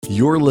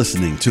You're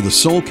listening to the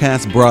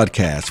Soulcast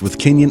broadcast with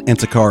Kenyon and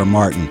Takara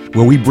Martin,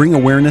 where we bring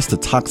awareness to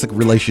toxic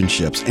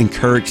relationships,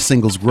 encourage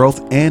singles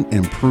growth, and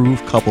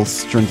improve couples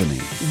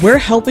strengthening. We're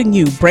helping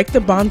you break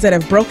the bonds that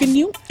have broken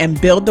you and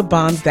build the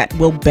bonds that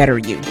will better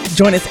you.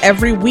 Join us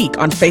every week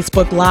on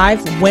Facebook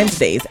Live,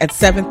 Wednesdays at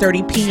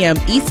 7:30 p.m.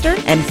 Eastern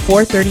and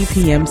 4:30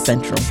 p.m.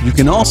 Central. You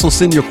can also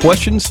send your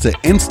questions to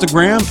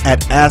Instagram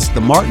at Ask the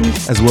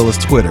Martins, as well as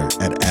Twitter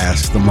at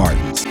Ask the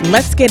Martins.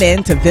 Let's get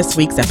into this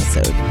week's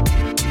episode.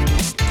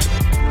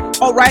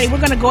 Alrighty, we're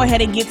going to go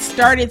ahead and get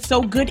started.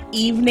 So good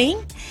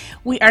evening.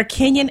 We are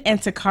Kenyon and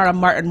Takara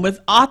Martin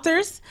with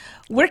authors.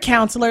 We're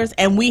counselors,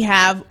 and we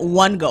have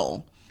one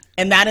goal,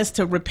 and that is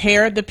to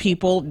repair the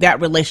people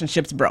that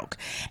relationships broke.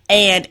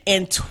 And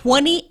in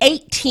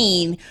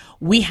 2018,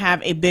 we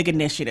have a big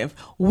initiative.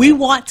 We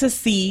want to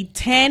see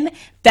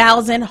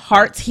 10,000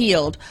 hearts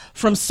healed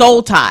from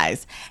soul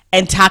ties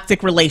and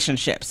toxic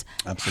relationships.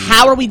 Absolutely.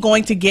 How are we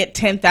going to get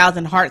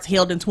 10,000 hearts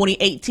healed in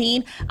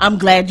 2018? I'm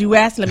glad you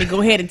asked. Let me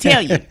go ahead and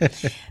tell you.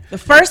 The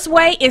first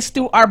way is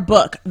through our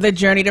book, The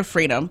Journey to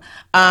Freedom,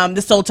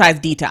 The Soul Ties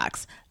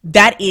Detox.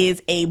 That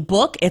is a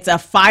book. It's a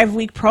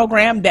 5-week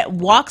program that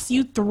walks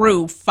you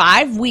through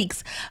 5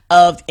 weeks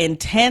of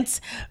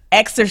intense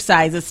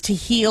exercises to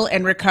heal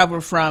and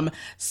recover from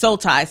soul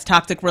ties,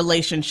 toxic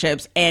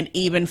relationships, and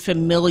even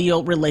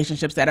familial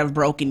relationships that have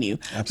broken you.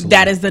 Absolutely.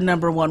 That is the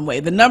number one way.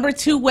 The number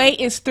two way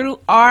is through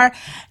our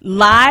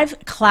live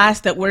class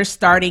that we're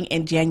starting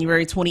in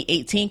January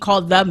 2018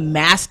 called the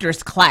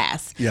Masters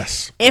Class.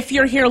 Yes. If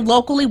you're here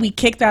locally, we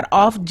kick that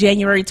off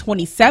January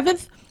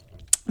 27th.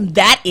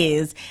 That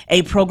is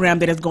a program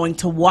that is going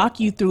to walk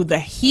you through the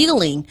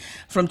healing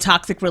from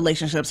toxic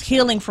relationships,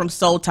 healing from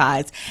soul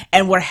ties,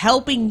 and we're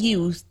helping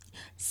you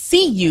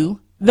see you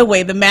the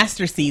way the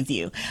master sees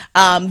you.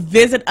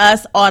 Visit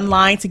us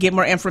online to get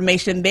more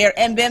information there.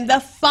 And then the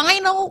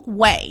final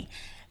way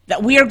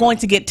that we are going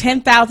to get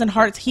 10,000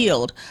 hearts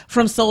healed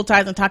from soul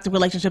ties and toxic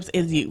relationships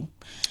is you.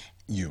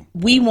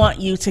 We want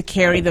you to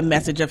carry the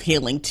message of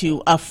healing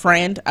to a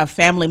friend, a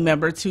family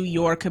member, to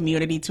your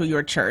community, to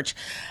your church.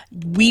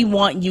 We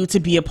want you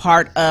to be a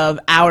part of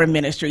our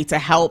ministry to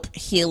help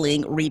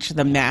healing reach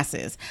the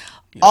masses.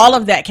 All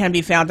of that can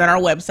be found on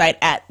our website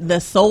at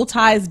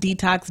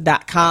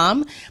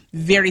thesoultiesdetox.com.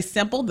 Very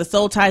simple,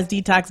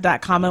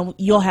 thesoultiesdetox.com, and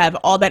you'll have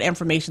all that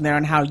information there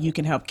on how you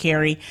can help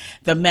carry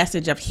the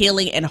message of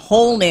healing and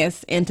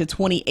wholeness into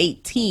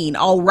 2018.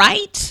 All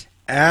right?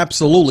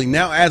 Absolutely.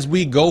 Now, as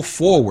we go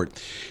forward,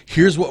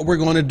 here's what we're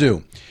going to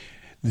do.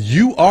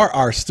 You are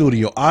our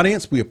studio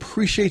audience. We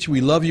appreciate you.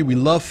 We love you. We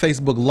love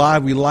Facebook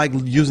Live. We like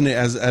using it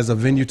as a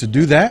venue to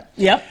do that.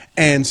 Yep.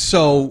 And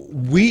so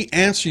we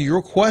answer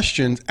your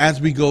questions as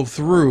we go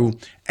through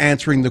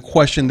answering the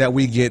question that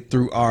we get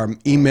through our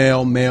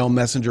email, mail,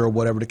 messenger, or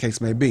whatever the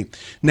case may be.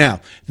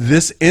 Now,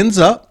 this ends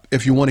up,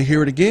 if you want to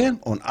hear it again,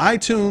 on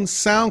iTunes,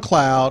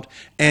 SoundCloud,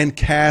 and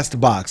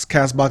CastBox.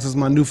 CastBox is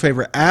my new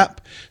favorite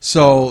app,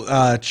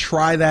 so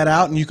try that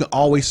out, and you can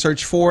always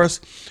search for us,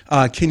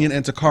 Kenyon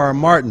and Takara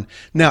Martin.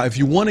 Now, if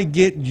you want to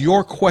get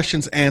your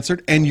questions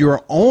answered and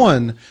you're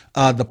on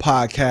the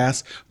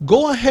podcast,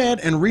 go ahead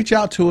and reach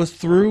out to us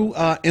through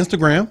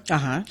Instagram.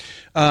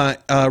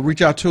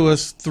 Reach out to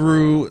us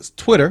through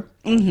Twitter.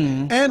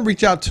 And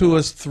reach out to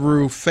us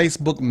through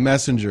Facebook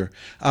Messenger.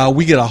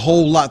 We get a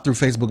whole lot through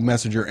Facebook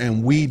Messenger,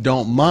 and we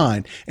don't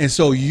mind. And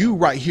so you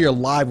right here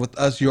live with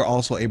us, you're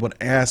also able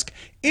to ask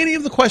any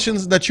of the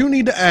questions that you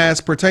need to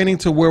ask pertaining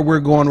to where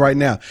we're going right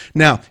now.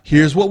 Now,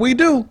 here's what we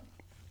do.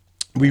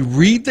 We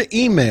read the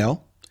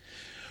email.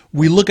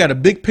 We look at a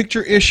big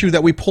picture issue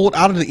that we pulled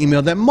out of the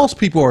email that most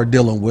people are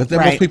dealing with,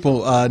 that most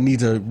people need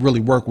to really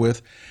work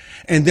with.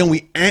 And then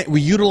we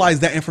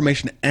utilize that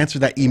information to answer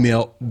that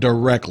email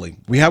directly.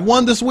 We have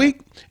one this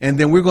week, and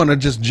then we're going to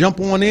just jump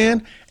on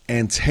in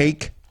and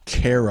take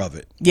care of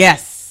it.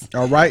 Yes.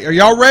 All right. Are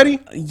y'all ready?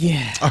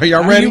 Yeah. Are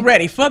y'all ready? Are you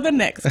ready for the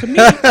next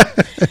comedian?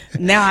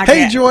 Now,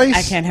 Joyce.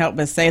 I can't help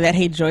but say that.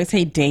 Hey, Joyce.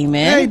 Hey,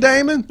 Damon. Hey,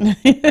 Damon.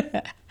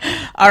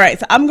 All right.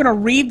 So I'm going to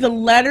read the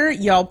letter.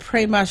 Y'all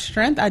pray my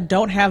strength. I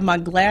don't have my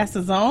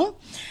glasses on.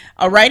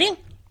 All righty.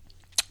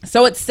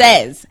 So it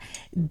says,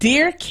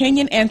 Dear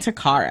Kenyon and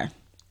Takara,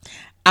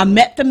 I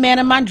met the man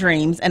of my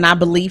dreams, and I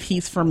believe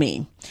he's for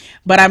me,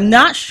 but I'm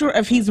not sure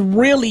if he's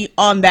really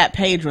on that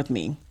page with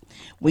me.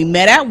 We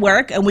met at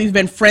work, and we've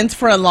been friends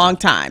for a long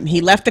time. He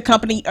left the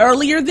company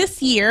earlier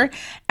this year,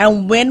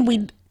 and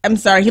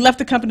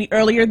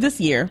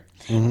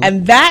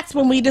and that's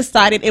when we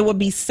decided it would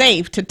be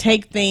safe to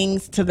take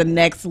things to the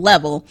next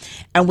level,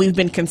 and we've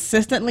been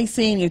consistently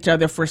seeing each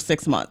other for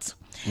 6 months.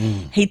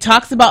 He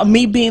talks about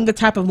me being the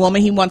type of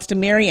woman he wants to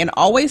marry and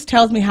always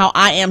tells me how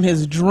I am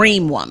his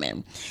dream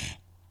woman.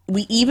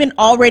 We even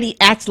already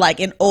act like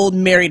an old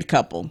married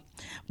couple.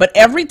 But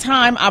every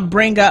time I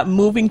bring up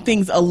moving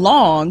things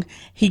along,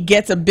 he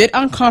gets a bit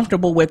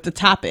uncomfortable with the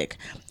topic.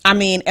 I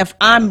mean, if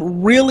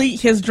I'm really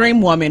his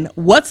dream woman,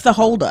 what's the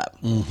holdup?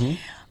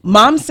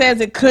 Mom says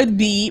it could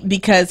be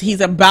because he's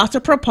about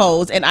to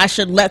propose and I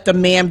should let the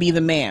man be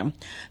the man.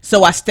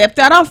 So I stepped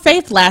out on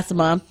faith last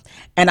month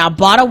and I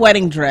bought a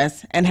wedding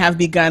dress and have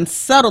begun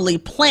subtly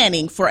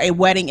planning for a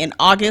wedding in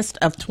August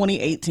of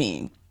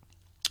 2018.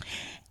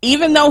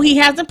 Even though he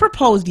hasn't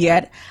proposed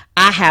yet,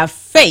 I have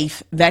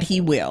faith that he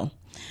will.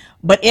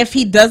 But if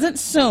he doesn't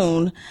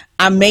soon,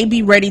 I may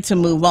be ready to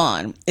move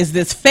on. Is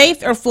this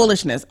faith or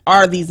foolishness?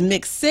 Are these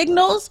mixed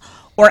signals,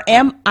 or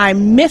am I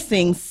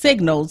missing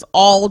signals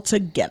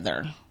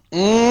altogether?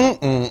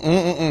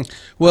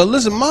 Well,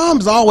 listen,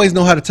 moms always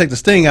know how to take the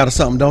sting out of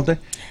something, don't they?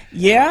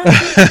 Yeah.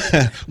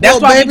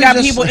 That's why we got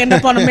people end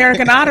up on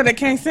American Idol that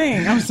can't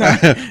sing. I'm sorry.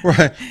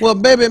 Right. Well,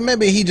 baby,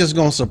 maybe he just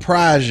gonna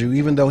surprise you,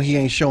 even though he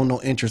ain't shown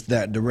no interest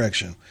that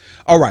direction.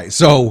 All right.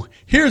 So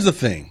here's the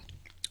thing.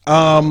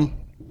 And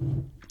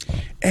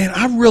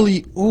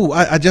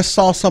I just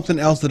saw something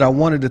else that I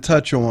wanted to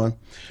touch on.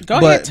 Go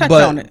ahead, touch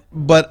on it.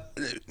 But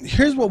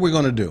here's what we're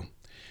gonna do.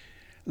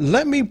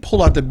 Let me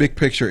pull out the big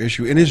picture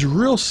issue, and it's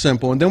real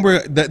simple. And then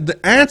the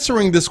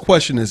answering this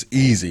question is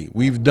easy.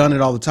 We've done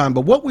it all the time,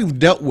 but what we've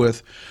dealt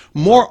with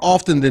more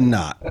often than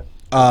not,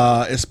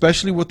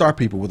 especially with our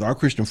people, with our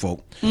Christian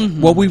folk,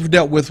 what we've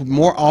dealt with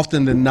more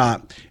often than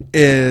not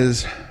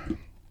is,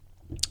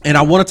 and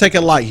I want to take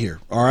it light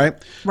here. All right.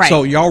 Right.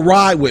 So y'all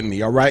ride with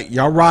me. All right.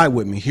 Y'all ride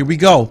with me. Here we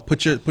go.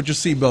 Put your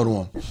seatbelt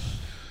on.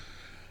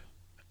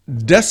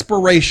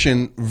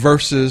 Desperation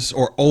versus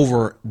or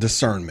over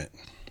discernment.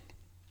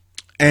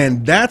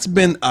 And that's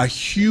been a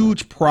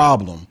huge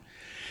problem,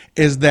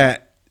 is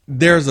that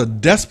there's a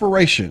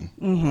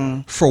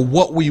desperation for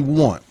what we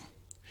want.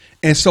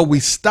 And so we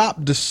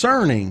stop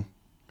discerning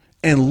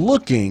and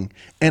looking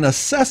and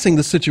assessing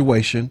the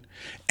situation,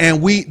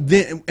 and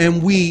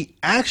we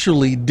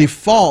actually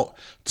default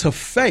to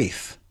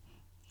faith.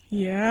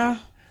 Yeah.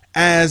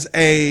 As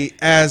a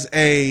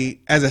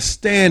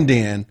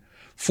stand-in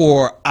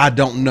for I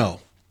don't know.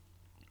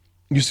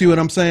 You see what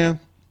I'm saying?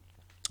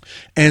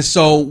 And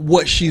so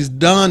what she's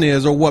done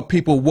is, or what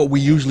we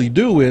usually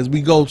do is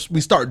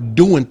we start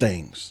doing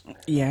things.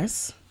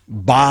 Yes.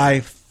 By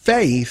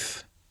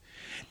faith.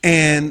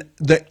 And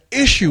the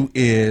issue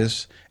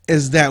is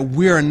that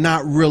we're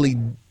not really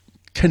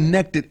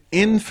connected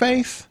in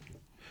faith.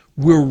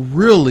 We're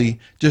really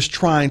just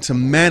trying to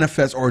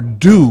manifest or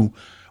do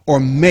or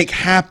make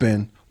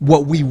happen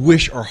what we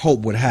wish or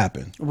hope would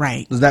happen.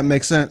 Right. Does that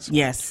make sense?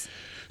 Yes.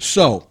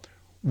 So,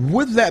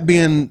 with that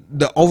being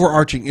the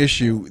overarching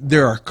issue,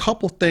 there are a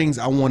couple things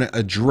I want to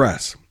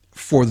address.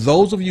 For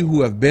those of you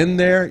who have been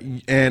there,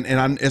 and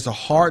it's a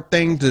hard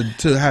thing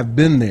to have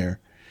been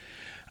there,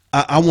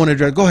 I want to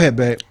address. Go ahead,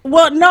 babe.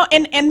 Well, no,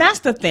 and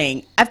that's the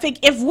thing. I think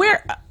if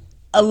we're,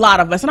 a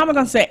lot of us, and I'm not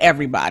going to say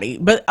everybody,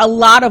 but a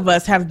lot of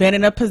us have been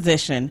in a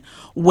position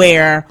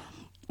where,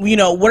 you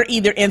know, we're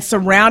either in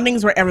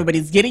surroundings where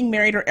everybody's getting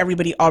married or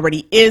everybody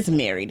already is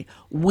married.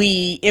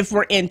 If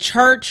we're in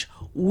church,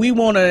 we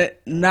want to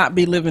not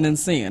be living in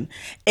sin.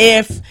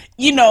 If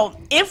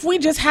we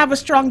just have a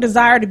strong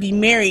desire to be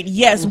married,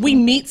 yes, we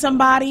meet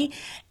somebody,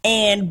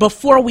 and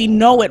before we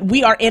know it,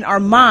 we are in our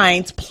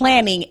minds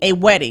planning a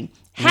wedding.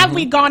 Have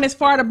we gone as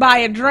far to buy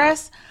a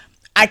dress?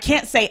 I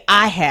can't say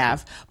I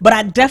have, but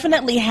I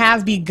definitely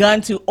have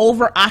begun to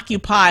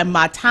over-occupy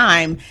my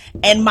time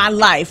and my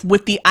life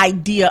with the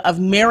idea of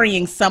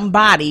marrying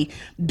somebody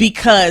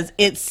because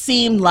it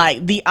seemed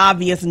like the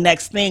obvious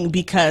next thing,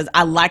 because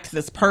I liked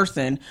this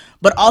person,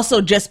 but also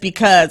just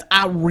because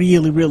I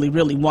really, really,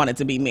 really wanted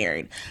to be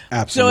married.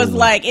 Absolutely. So it's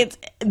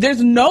like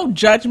there's no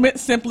judgment,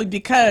 simply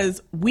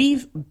because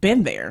we've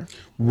been there.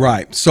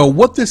 Right. So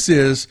what this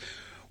is,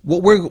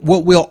 what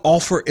we'll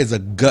offer is a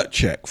gut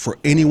check for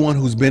anyone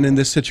who's been in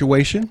this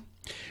situation.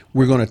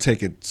 We're going to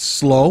take it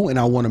slow, and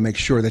I want to make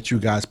sure that you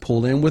guys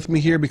pull in with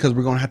me here, because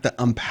we're going to have to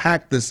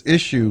unpack this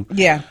issue.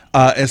 Yeah.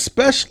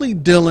 Especially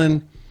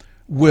dealing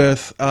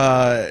with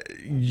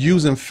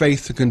using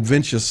faith to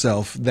convince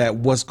yourself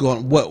that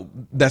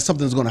that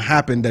something's going to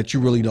happen that you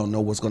really don't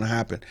know what's going to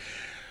happen.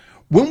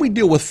 When we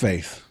deal with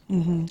faith,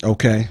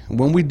 okay,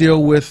 when we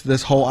deal with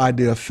this whole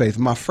idea of faith,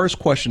 my first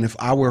question, if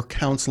I were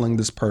counseling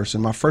this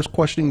person, my first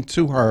question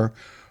to her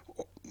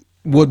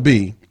would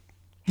be,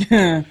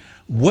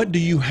 what do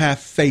you have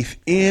faith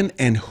in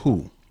and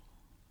who?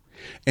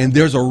 And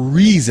there's a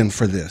reason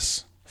for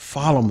this.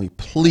 Follow me,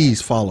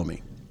 please follow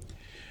me.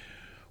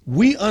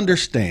 We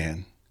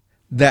understand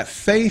that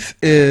faith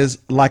is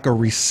like a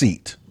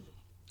receipt.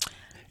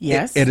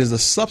 Yes. It is a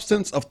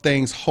substance of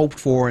things hoped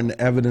for and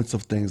the evidence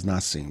of things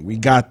not seen. We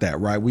got that,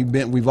 right?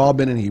 We've all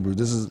been in Hebrew.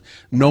 This is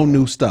no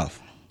new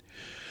stuff.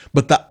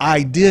 But the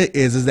idea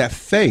is that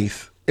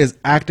faith is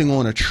acting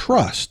on a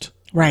trust.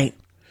 Right.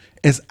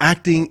 Is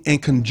acting in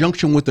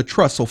conjunction with the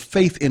trust. So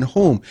faith in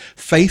whom?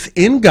 Faith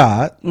in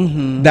God,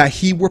 that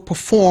he will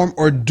perform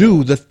or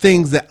do the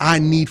things that I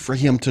need for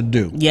him to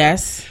do.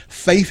 Yes.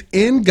 Faith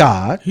in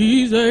God.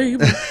 He's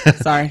able.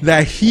 Sorry.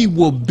 That he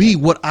will be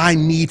what I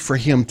need for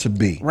him to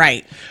be.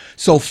 Right.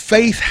 So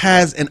faith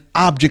has an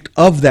object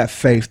of that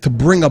faith to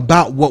bring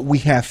about what we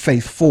have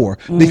faith for,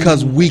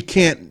 because we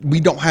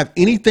don't have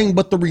anything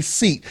but the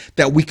receipt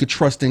that we could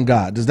trust in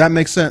God. Does that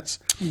make sense?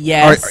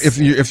 Yes. Or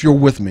if you're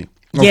with me.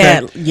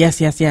 Okay? Yeah.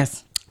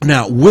 Yes.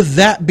 Now, with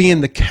that being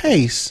the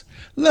case,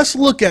 let's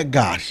look at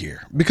God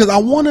here, because I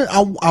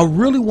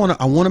really want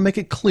to make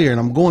it clear, and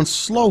I'm going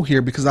slow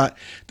here because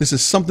this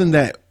is something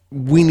that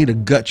we need a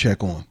gut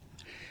check on.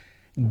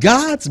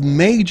 God's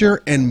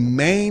major and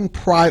main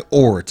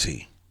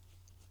priority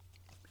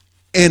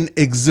in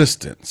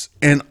existence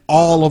and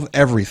all of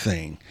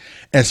everything,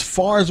 as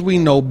far as we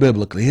know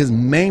biblically, his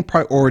main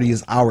priority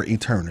is our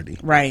eternity.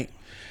 Right.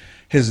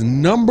 His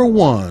number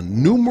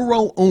one,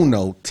 numero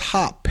uno,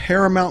 top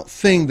paramount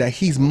thing that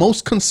he's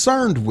most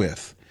concerned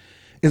with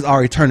is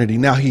our eternity.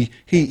 Now he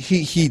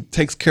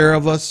takes care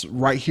of us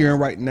right here and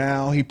right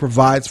now. He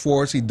provides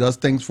for us. He does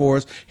things for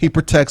us. He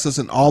protects us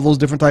and all those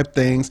different type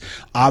things.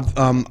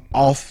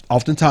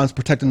 Oftentimes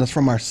protecting us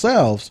from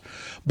ourselves,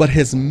 but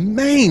his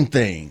main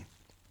thing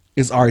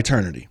is our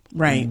eternity.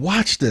 Right.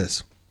 Watch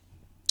this.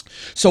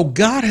 So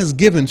God has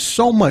given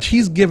so much.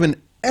 He's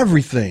given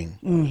everything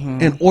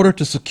in order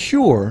to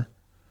secure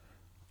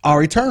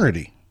our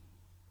eternity.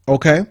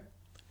 Okay?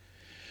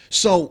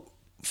 So,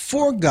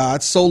 for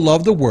God so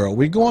loved the world.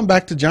 We're going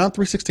back to John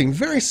 3:16.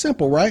 Very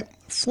simple, right?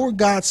 For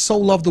God so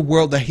loved the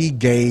world that he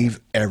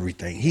gave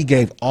everything. He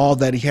gave all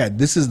that he had.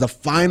 This is the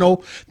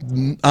final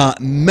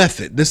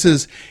method. This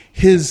is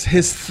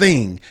his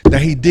thing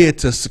that he did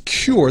to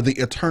secure the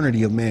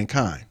eternity of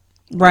mankind.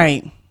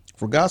 Right.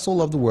 For God so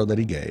loved the world that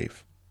he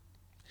gave.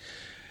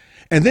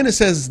 And then it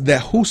says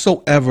that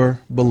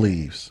whosoever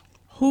believes.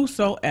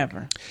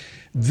 Whosoever.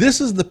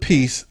 This is the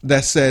piece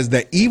that says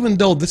that even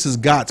though this is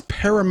God's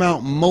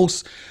paramount,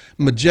 most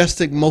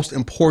majestic, most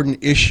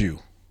important issue,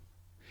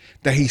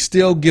 that he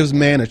still gives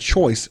man a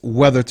choice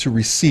whether to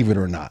receive it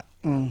or not.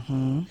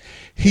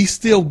 He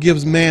still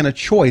gives man a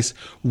choice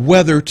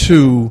whether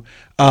to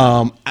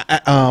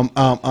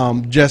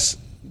just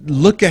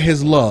look at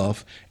his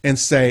love and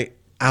say,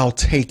 I'll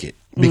take it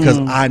because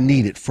I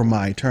need it for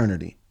my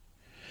eternity.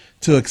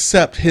 To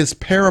accept his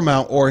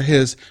paramount or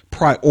his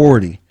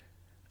priority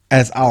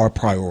as our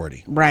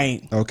priority.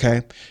 Right.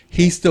 Okay.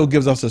 He still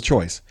gives us a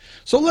choice.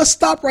 So let's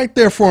stop right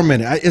there for a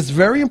minute. It's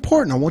very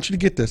important. I want you to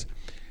get this.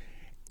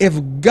 If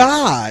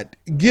God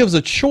gives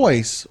a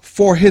choice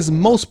for his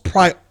most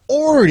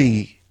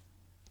priority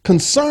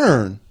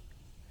concern,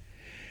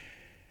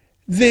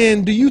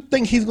 then do you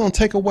think he's going to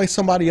take away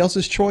somebody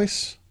else's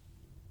choice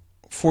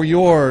for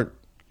your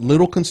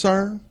little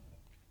concern?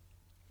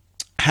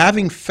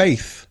 Having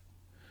faith,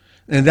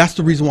 and that's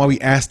the reason why we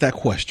asked that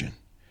question.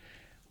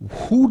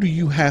 Who do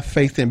you have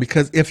faith in?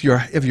 Because if you're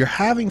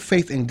having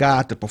faith in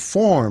God to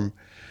perform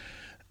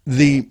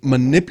the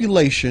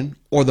manipulation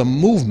or the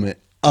movement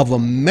of a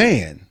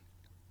man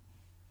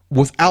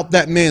without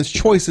that man's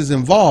choices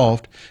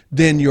involved,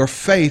 then your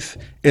faith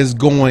is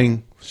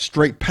going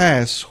straight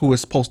past who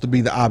it's supposed to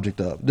be the object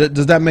of.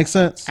 Does that make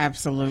sense?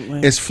 Absolutely.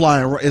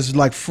 It's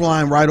like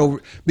flying right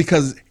over,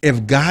 because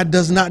if God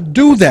does not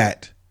do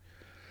that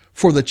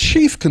for the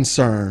chief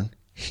concern,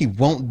 he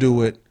won't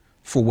do it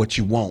for what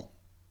you want.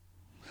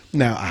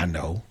 Now,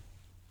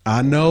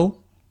 I know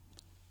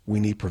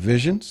we need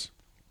provisions.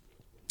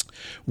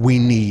 We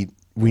need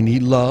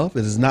love.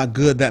 It is not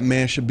good that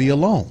man should be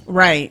alone.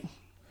 Right.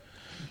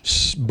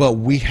 But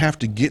we have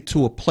to get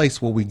to a place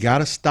where we got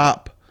to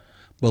stop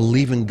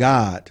believing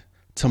God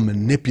to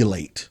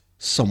manipulate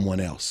someone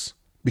else,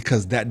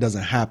 because that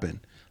doesn't happen.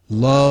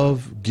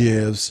 Love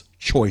gives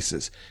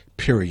choices.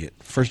 Period.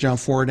 1 John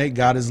 4:8,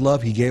 God is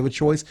love. He gave a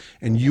choice,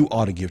 and you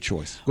ought to give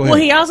choice. Go ahead.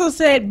 Well, he also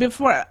said,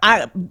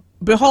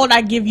 behold,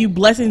 I give you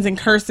blessings and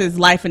curses,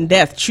 life and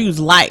death. Choose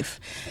life.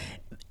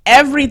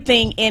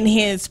 Everything in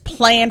his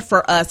plan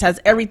for us has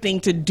everything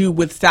to do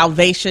with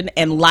salvation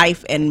and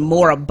life, and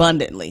more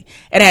abundantly.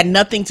 It had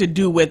nothing to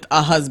do with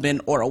a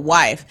husband or a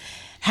wife.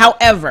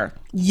 However,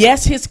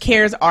 yes, his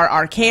cares are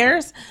our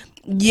cares.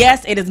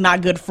 Yes, it is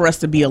not good for us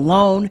to be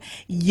alone.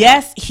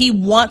 Yes, he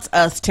wants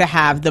us to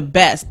have the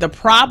best. The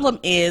problem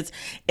is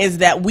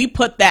that we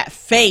put that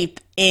faith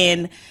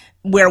in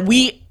where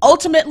we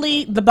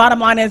ultimately, the bottom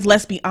line is,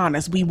 let's be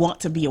honest, we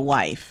want to be a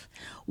wife.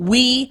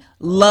 We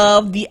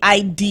love the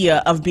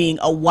idea of being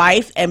a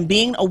wife, and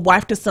being a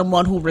wife to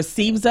someone who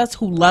receives us,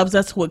 who loves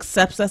us, who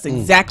accepts us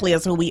exactly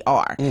as who we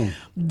are.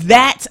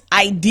 That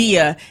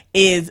idea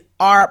is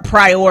our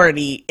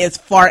priority as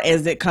far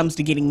as it comes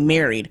to getting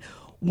married.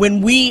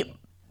 When we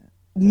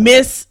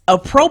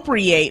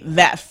misappropriate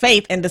that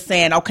faith into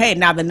saying, okay,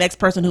 now the next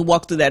person who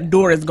walks through that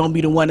door is going to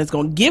be the one that's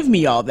going to give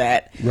me all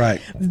that.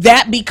 Right.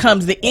 That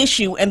becomes the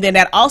issue. And then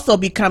that also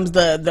becomes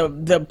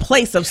the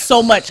place of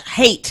so much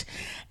hate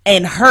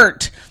and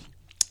hurt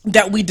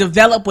that we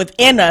develop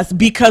within us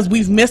because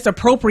we've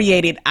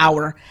misappropriated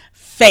our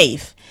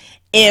faith.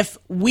 If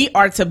we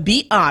are to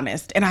be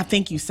honest, and I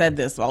think you said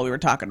this while we were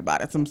talking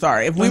about it, so I'm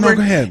sorry. If we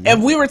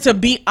were to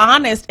be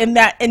honest in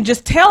that and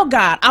just tell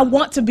God, I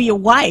want to be a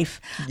wife.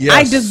 Yes.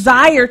 I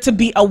desire to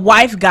be a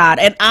wife, God,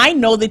 and I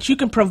know that you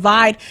can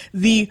provide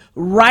the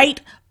right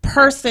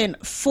person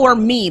for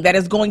me that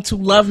is going to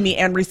love me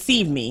and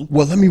receive me.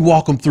 Well, let me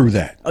walk them through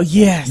that. Oh,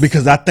 yes.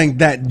 Because I think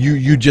that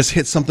you just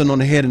hit something on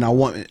the head, and I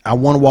want to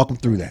walk them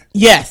through that.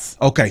 Yes.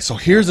 Okay, so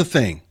here's the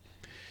thing.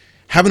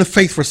 having a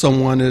faith for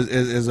someone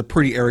is a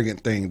pretty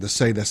arrogant thing to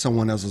say that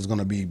someone else is going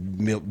to be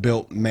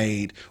built,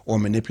 made, or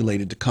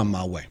manipulated to come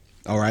my way.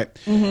 All right.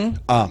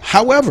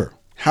 However,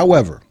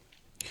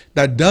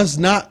 that does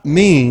not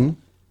mean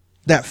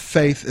that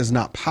faith is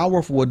not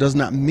powerful. It does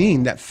not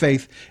mean that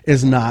faith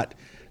is not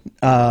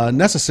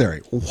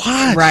necessary.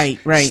 Watch.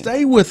 Right.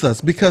 Stay with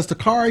us, because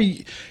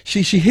Takari,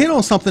 she hit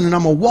on something, and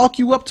I'm gonna walk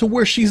you up to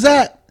where she's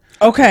at.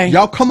 Okay.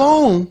 Y'all come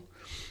on.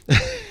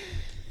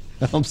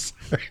 I'm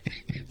sorry.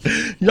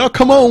 Y'all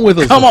come on with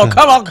us. Come on.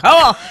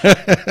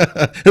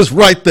 It's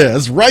right there.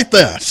 It's right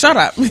there. Shut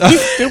up. You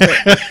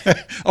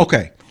stupid.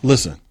 Okay,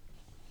 listen.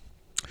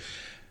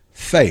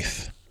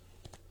 Faith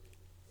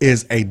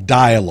is a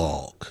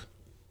dialogue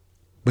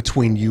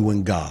between you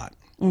and God.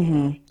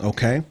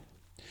 Okay?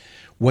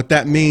 What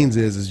that means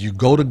is you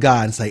go to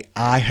God and say,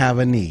 I have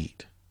a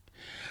need.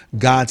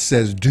 God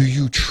says, do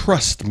you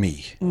trust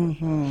me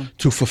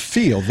to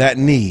fulfill that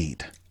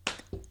need?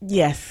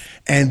 Yes.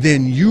 And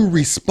then you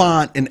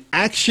respond in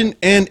action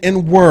and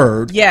in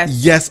word.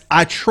 Yes,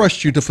 I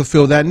trust you to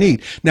fulfill that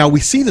need. Now, we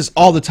see this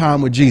all the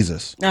time with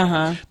Jesus.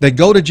 They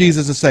go to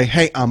Jesus and say,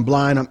 hey, I'm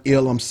blind, I'm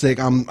ill, I'm sick,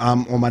 I'm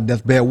on my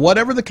deathbed,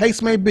 whatever the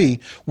case may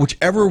be,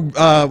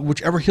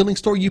 whichever healing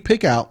story you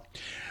pick out,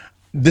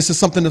 this is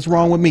something that's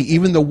wrong with me.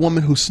 Even the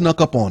woman who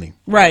snuck up on him.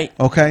 Right.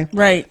 Okay?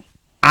 Right.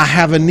 I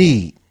have a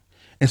need.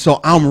 And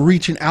so I'm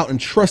reaching out and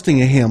trusting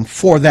in him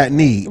for that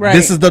need. Right.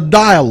 This is the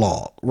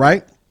dialogue,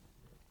 right?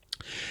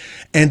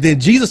 And then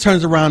Jesus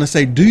turns around and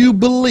say, do you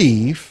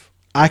believe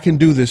I can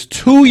do this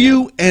to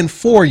you and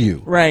for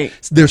you? Right.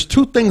 There's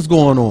two things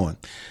going on.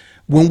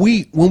 When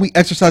we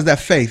exercise that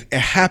faith, it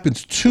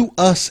happens to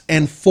us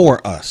and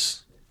for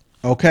us.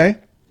 Okay?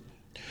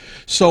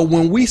 So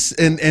when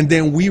and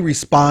then we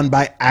respond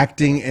by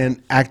acting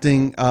in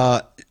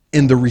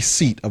the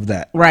receipt of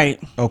that.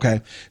 Right.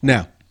 Okay.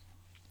 Now,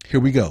 here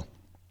we go.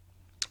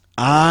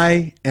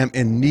 I am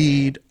in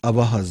need of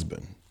a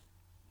husband,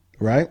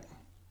 right?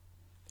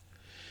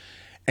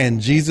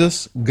 And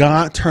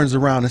God turns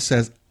around and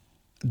says,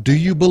 do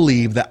you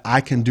believe that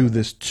I can do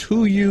this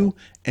to you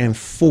and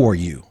for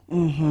you?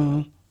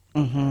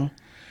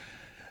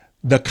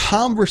 The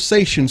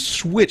conversation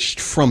switched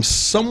from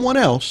someone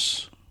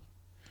else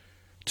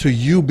to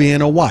you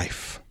being a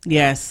wife.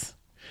 Yes.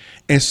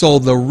 And so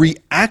the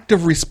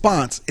reactive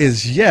response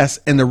is yes,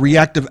 and the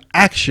reactive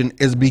action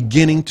is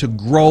beginning to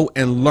grow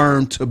and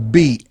learn to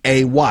be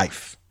a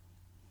wife.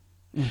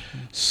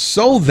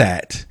 So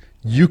that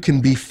you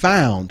can be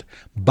found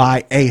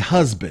by a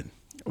husband.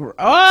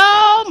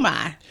 Oh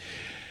my.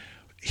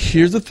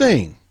 Here's the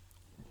thing.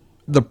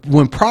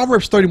 When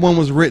Proverbs 31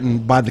 was written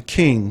by the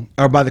king,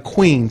 or by the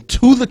queen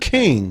to the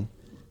king,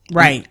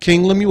 right,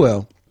 King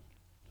Lemuel,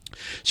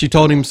 she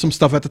told him some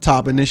stuff at the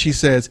top, and then she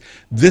says,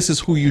 this is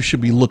who you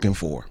should be looking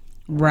for.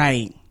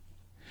 Right.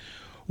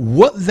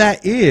 What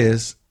that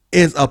is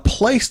a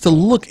place to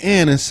look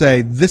in and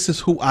say, this is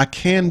who I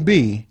can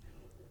be,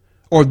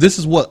 or this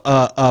is what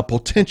a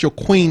potential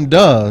queen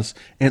does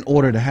in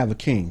order to have a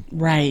king.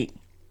 Right.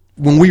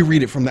 When we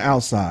read it from the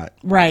outside.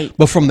 Right.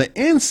 But from the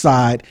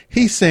inside,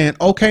 he's saying,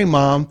 okay,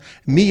 mom,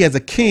 me as a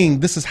king,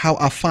 this is how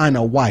I find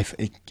a wife,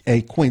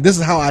 a queen. This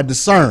is how I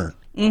discern.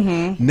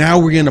 Now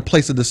we're in a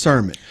place of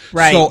discernment.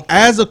 Right. So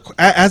as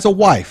a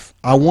wife,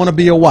 I want to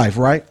be a wife,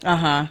 right?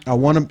 I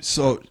want to.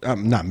 So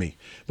not me,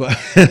 but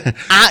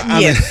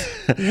yes,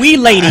 we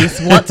ladies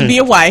want to be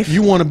a wife.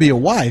 You want to be a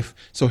wife.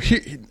 So here,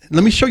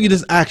 let me show you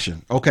this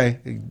action.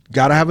 Okay,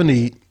 gotta have a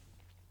need.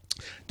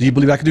 Do you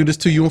believe I can do this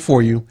to you and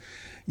for you?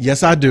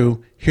 Yes, I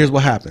do. Here's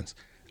what happens.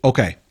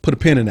 Okay, put a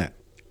pin in that.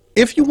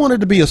 If you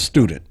wanted to be a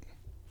student,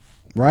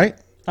 right?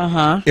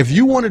 If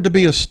you wanted to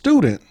be a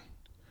student,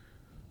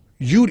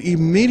 you'd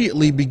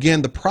immediately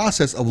begin the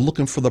process of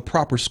looking for the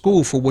proper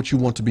school for what you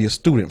want to be a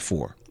student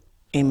for.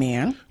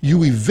 Amen.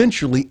 You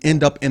eventually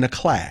end up in a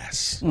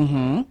class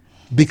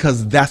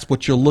because that's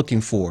what you're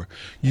looking for.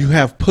 You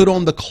have put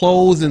on the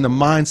clothes and the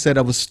mindset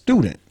of a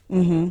student,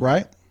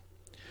 right?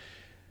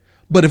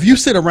 But if you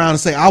sit around and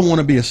say, I want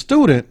to be a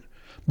student,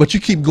 but you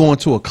keep going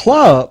to a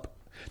club,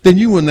 then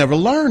you will never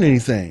learn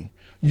anything.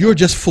 You're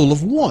just full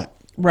of want.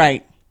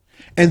 Right.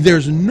 And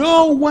there's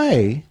no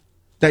way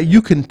that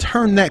you can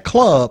turn that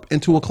club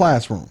into a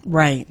classroom.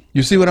 Right.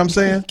 You see what I'm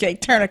saying? You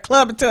can't turn a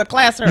club into a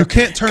classroom. You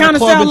can't turn Kinda a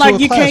club sound into like a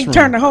you classroom. can't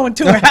turn the hoe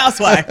into a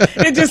housewife.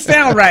 It just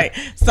sounds right.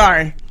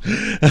 Sorry.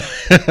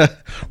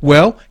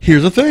 Well,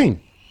 here's the thing.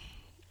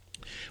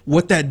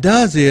 What that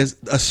does is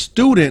a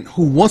student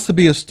who wants to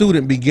be a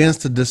student begins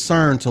to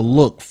discern to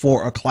look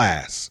for a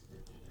class.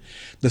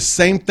 The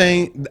same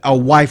thing a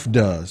wife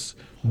does.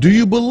 Do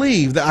you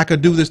believe that I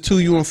could do this to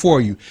you and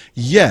for you?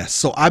 Yes.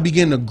 So I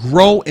begin to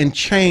grow and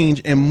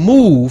change and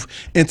move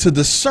into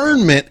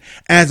discernment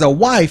as a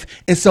wife.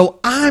 And so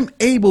I'm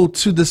able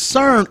to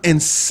discern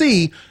and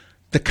see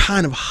the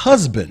kind of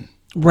husband.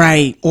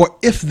 Right. Or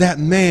if that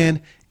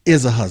man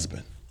is a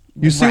husband.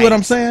 You see what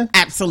I'm saying?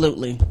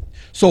 Absolutely.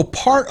 So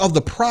part of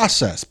the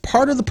process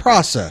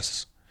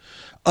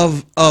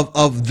of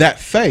that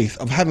faith,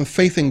 of having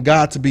faith in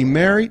God to be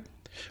married,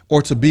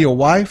 or to be a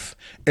wife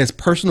is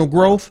personal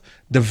growth,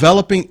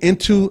 developing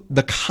into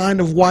the kind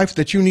of wife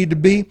that you need to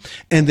be,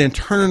 and then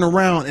turning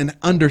around and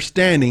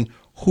understanding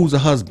who's a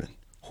husband,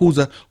 who's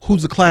a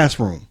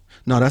classroom.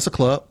 No, that's a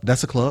club.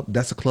 That's a club.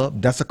 That's a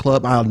club. That's a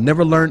club. I'll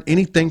never learn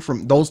anything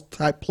from those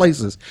type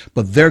places,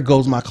 but there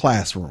goes my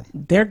classroom.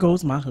 There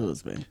goes my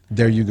husband.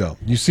 There you go.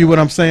 You see what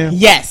I'm saying?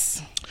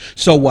 Yes.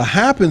 So what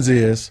happens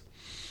is,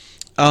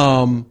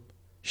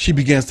 she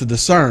begins to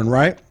discern,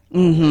 right?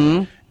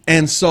 Mm-hmm.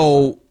 And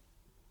so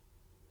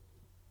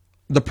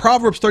the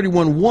Proverbs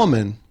 31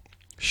 woman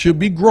should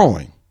be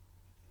growing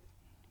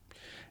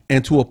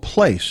into a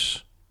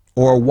place,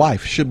 or a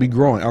wife should be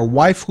growing. A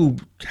wife who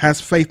has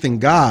faith in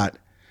God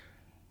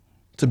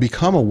to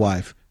become a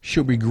wife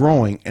should be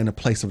growing in a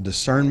place of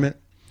discernment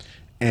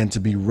and to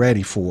be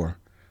ready for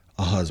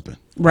a husband.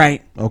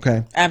 Right.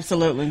 Okay.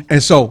 Absolutely.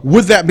 And so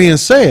with that being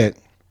said,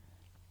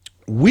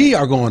 we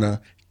are going to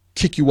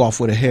kick you off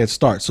with a head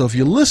start. So if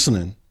you're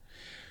listening,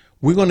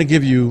 we're going to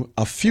give you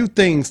a few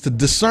things to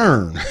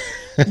discern.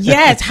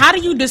 Yes. How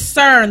do you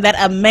discern that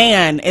a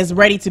man is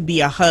ready to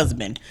be a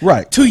husband?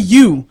 Right. To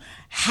you,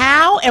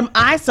 how am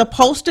I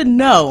supposed to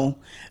know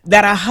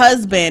that a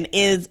husband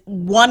is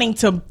wanting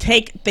to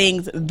take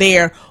things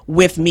there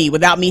with me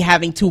without me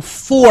having to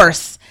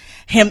force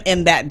him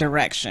in that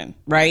direction?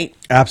 Right.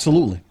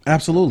 Absolutely.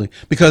 Absolutely.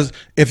 Because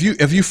if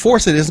you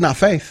force it, it's not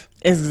faith.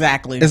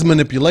 Exactly. It's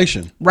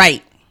manipulation.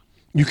 Right.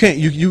 You can't,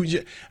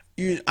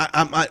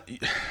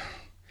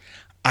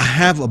 I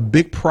have a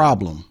big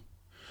problem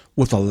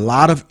with a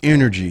lot of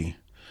energy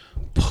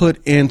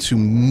put into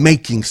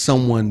making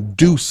someone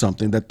do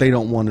something that they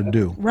don't want to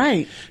do.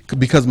 Right.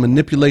 Because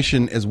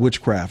manipulation is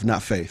witchcraft,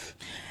 not faith.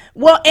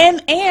 Well,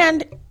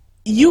 and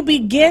you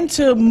begin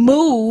to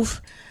move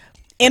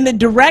in the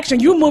direction,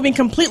 you're moving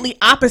completely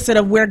opposite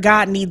of where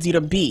God needs you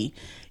to be.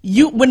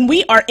 When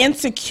we are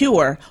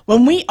insecure,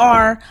 when we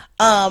are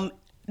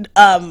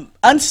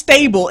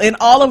unstable in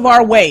all of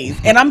our ways,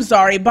 and I'm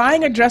sorry,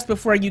 buying a dress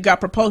before you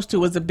got proposed to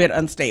was a bit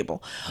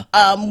unstable.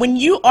 When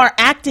you are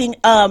acting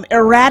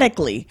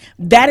erratically,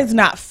 that is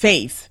not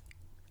faith.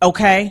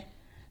 Okay.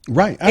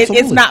 Right. Absolutely.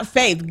 It's not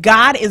faith.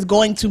 God is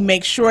going to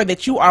make sure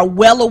that you are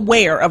well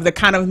aware of the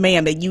kind of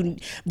man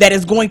that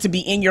is going to be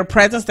in your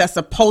presence, that's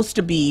supposed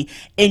to be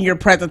in your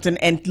presence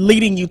and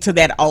leading you to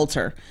that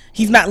altar.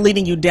 He's not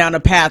leading you down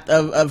a path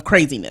of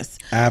craziness.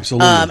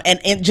 Absolutely.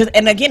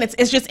 And again,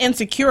 it's just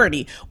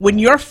insecurity. When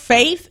your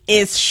faith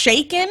is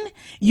shaken,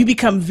 you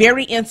become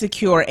very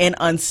insecure and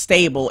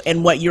unstable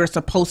in what you're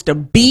supposed to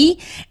be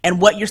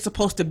and what you're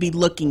supposed to be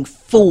looking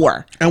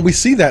for. And we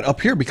see that up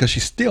here because she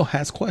still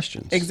has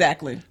questions.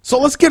 Exactly. So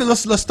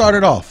let's start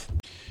it off.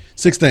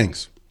 6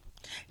 things.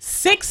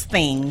 6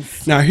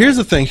 things. Now here's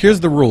the thing. Here's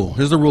the rule.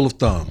 Here's the rule of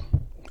thumb.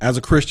 As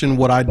a Christian,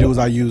 what I do is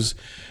I use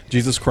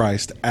Jesus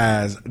Christ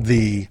as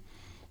the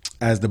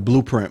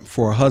blueprint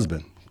for a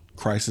husband.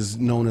 Christ is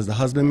known as the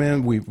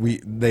husbandman.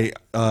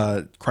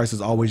 Christ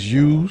is always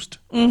used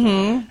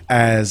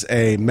as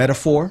a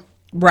metaphor.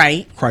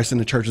 Right. Christ in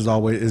the church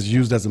is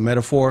used as a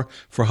metaphor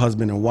for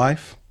husband and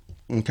wife.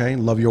 Okay.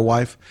 Love your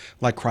wife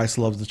like Christ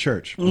loves the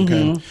church.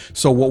 Okay.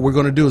 So what we're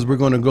going to do is we're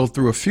going to go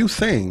through a few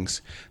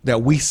things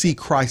that we see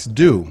Christ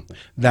do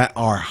that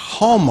are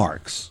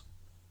hallmarks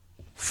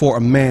for a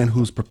man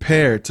who's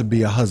prepared to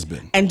be a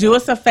husband. And do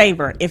us a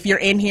favor. If you're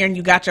in here and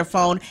you got your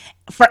phone,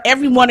 for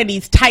every one of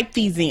these, type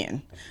these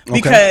in.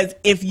 Because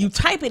if you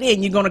type it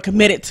in, you're going to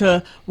commit it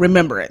to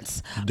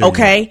remembrance.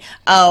 Okay.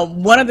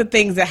 One of the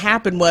things that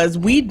happened was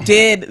we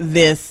did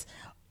this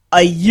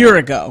a year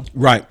ago.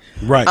 Right.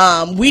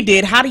 We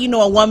did How Do You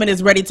Know a Woman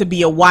Is Ready to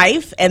Be a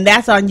Wife? And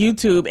that's on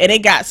YouTube. And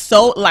it got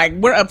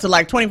we're up to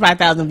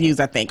 25,000 views,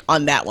 I think,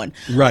 on that one.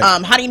 Right.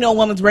 How do you know a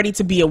woman's ready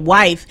to be a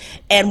wife?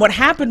 And what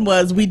happened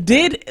was we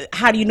did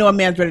How Do You Know a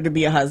Man's Ready to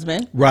Be a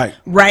Husband? Right.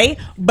 Right.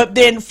 But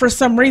then for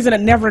some reason it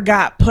never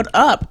got put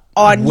up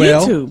on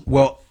YouTube.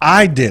 Well,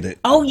 I did it.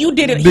 Oh, you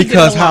did it.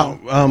 Because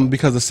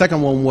because the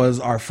second one was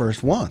our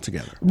first one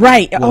together.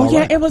 Right. Well,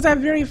 right. It was our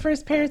very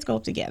first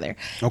Periscope together.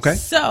 Okay.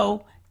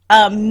 So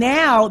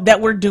now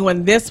that we're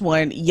doing this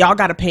one, y'all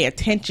got to pay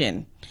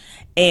attention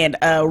and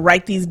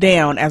write these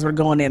down as we're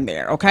going in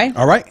there. Okay.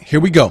 All right. Here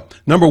we go.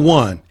 Number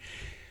 1,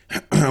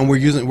 we're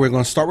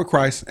going to start with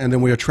Christ, and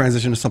then we'll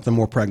transition to something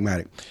more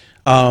pragmatic.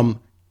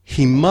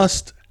 He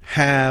must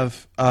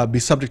be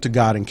subject to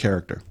God in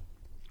character.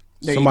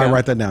 Somebody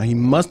write that down. He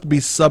must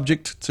be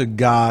subject to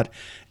God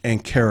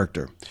and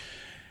character.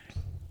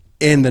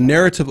 In the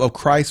narrative of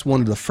Christ,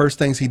 one of the first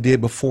things he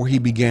did before he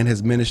began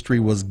his ministry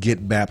was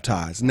get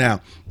baptized.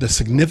 Now, the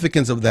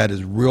significance of that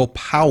is real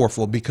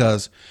powerful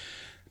because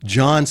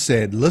John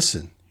said,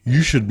 listen,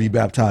 you should be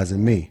baptized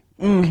in me.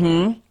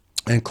 Mm-hmm.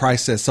 And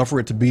Christ said, suffer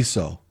it to be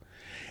so.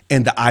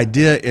 And the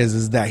idea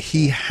is that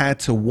he had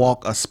to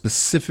walk a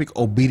specific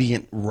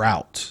obedient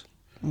route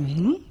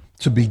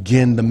to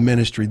begin the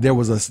ministry.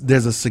 There's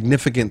a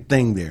significant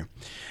thing there.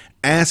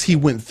 As he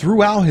went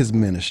throughout his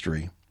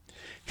ministry,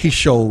 he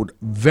showed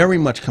very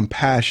much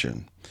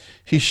compassion.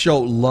 He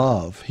showed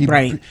love. He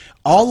Right.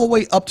 all the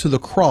way up to the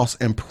cross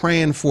and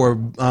praying for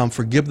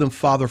forgive them,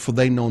 Father, for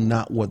they know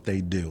not what they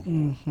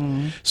do.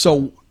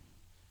 So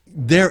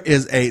there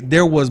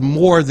was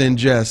more than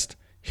just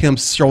him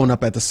showing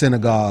up at the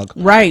synagogue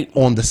Right.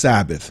 on the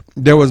Sabbath.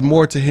 There was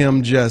more to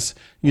him just,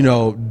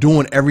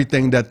 doing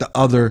everything that the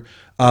other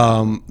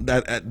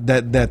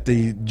that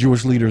the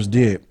Jewish leaders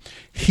did.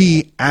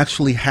 He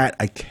actually had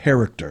a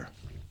character.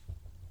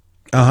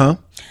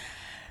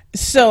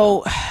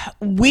 So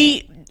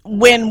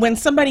when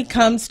somebody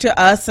comes to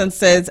us and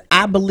says,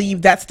 I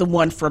believe that's the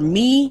one for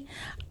me,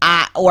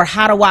 or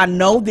how do I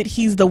know that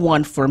he's the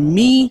one for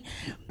me?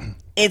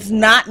 It's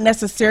not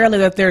necessarily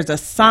that there's a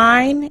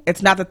sign.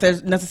 It's not that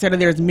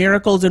there's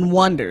miracles and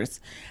wonders.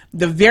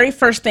 The very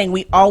first thing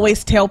we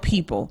always tell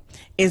people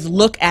is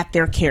look at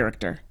their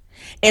character.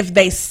 If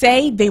they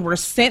say they were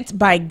sent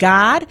by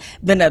God,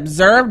 then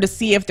observe to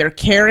see if their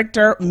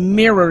character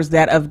mirrors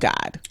that of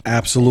God.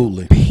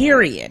 Absolutely.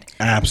 Period.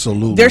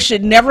 Absolutely. There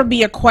should never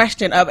be a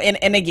question of,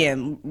 and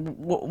again,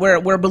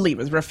 we're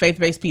believers. We're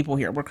faith-based people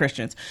here. We're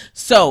Christians.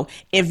 So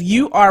if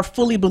you are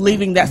fully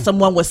believing that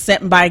someone was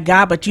sent by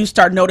God, but you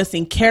start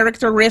noticing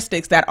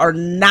characteristics that are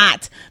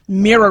not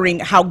mirroring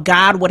how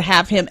God would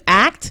have him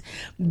act,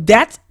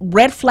 that's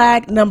red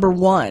flag number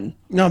one.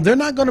 No, they're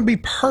not going to be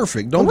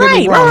perfect. Don't get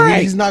me Right, wrong.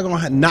 right. He's not going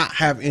to not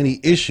have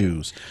any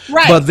issues.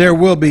 Right. But there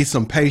will be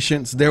some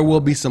patience. There will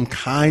be some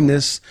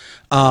kindness.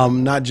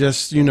 Not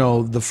just,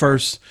 the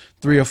first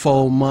 3 or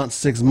 4 months,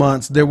 6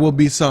 months. There will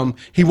be some.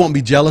 He won't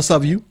be jealous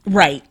of you.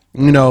 Right.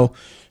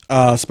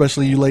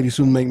 Especially you ladies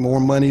who make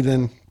more money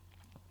than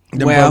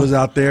Well, brothers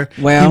out there.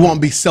 well. He won't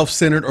be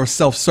self-centered or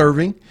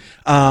self-serving.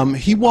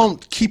 He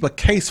won't keep a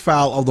case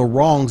file of the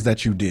wrongs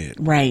that you did.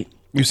 Right.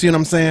 You see what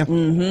I'm saying?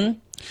 Mm-hmm.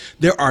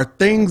 There are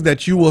things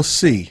that you will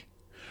see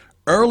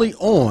early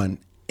on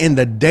in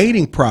the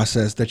dating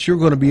process that you're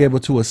going to be able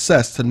to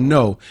assess to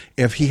know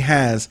if he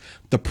has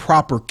the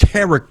proper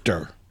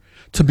character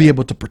to be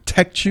able to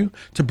protect you,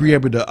 to be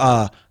able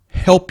to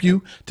help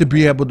you, to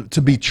be able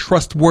to be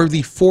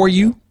trustworthy for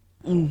you.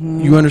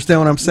 Mm-hmm. You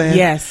understand what I'm saying?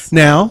 Yes.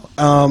 Now,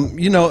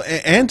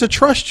 and to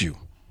trust you.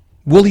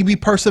 Will he be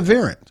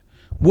perseverant?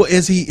 Well,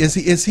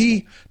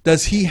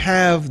 does he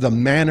have the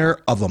manner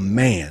of a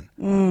man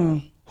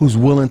who's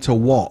willing to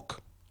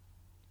walk?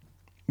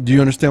 Do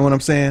you understand what I'm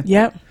saying?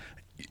 Yep.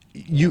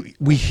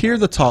 We hear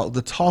the talk.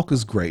 The talk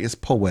is great. It's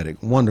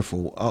poetic,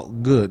 wonderful. Oh,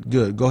 good.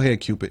 Go ahead,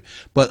 Cupid.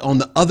 But on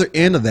the other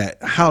end of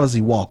that, how is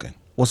he walking?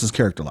 What's his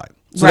character like?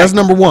 So Right. that's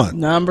number one.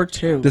 Number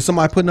two. Did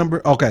somebody put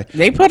number? Okay.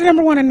 They put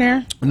number one in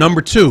there.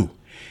 Number two,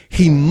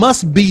 he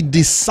must be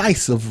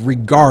decisive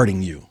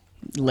regarding you.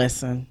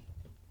 Listen.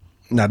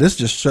 Now, this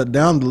just shut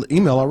down the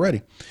email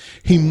already.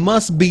 He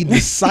must be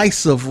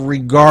decisive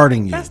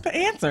regarding you. That's the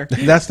answer.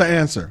 That's the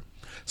answer.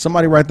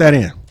 Somebody write that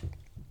in.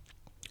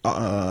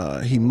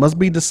 He must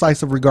be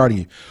decisive regarding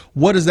you.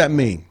 What does that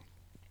mean?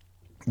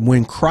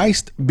 When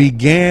Christ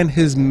began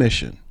his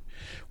mission,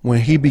 when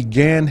he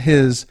began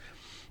his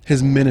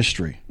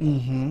ministry,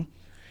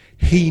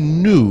 he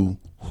knew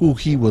who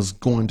he was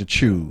going to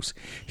choose.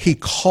 He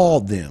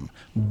called them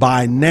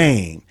by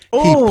name.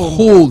 Oh. He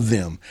pulled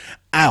them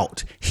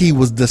out. He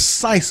was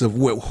decisive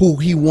with who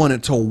he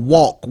wanted to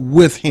walk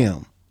with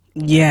him.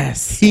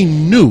 Yes. He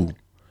knew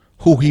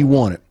who he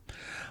wanted.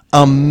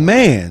 A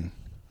man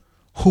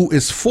who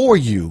is for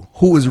you,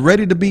 who is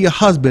ready to be a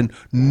husband,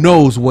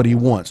 knows what he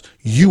wants.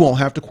 You won't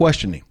have to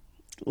question him.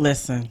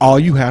 Listen. All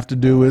you have to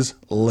do is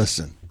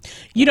listen.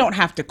 You don't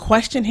have to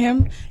question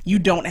him. You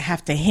don't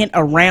have to hint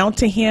around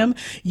to him.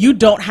 You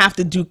don't have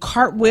to do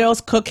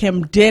cartwheels, cook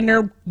him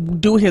dinner,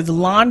 do his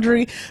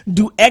laundry,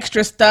 do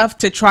extra stuff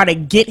to try to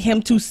get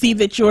him to see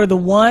that you're the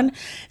one.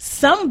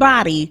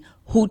 Somebody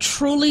who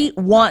truly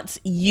wants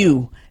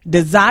you,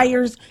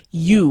 desires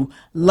you,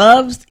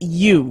 loves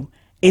you,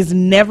 is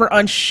never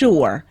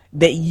unsure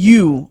that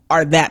you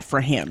are that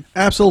for him.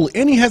 Absolutely.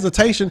 Any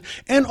hesitation,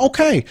 and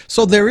okay,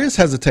 so there is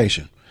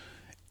hesitation.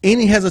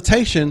 Any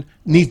hesitation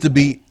needs to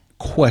be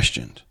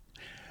questioned.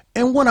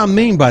 And what I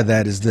mean by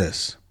that is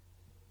this.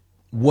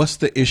 What's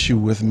the issue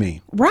with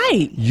me?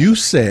 Right. You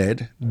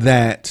said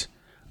that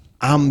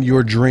I'm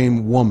your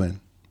dream woman.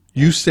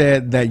 You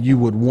said that you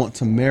would want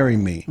to marry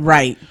me.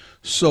 Right.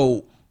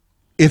 So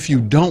if you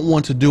don't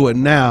want to do it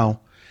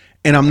now,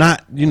 and I'm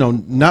not,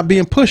 not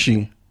being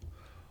pushy,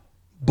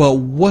 but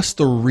what's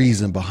the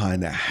reason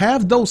behind that?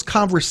 Have those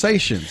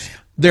conversations.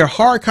 They're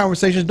hard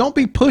conversations. Don't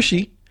be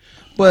pushy,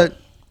 but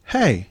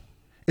hey,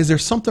 is there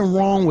something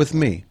wrong with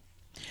me?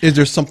 Is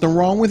there something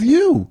wrong with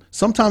you?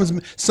 Sometimes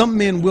some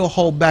men will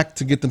hold back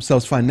to get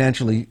themselves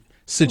financially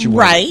situated.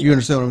 Right. You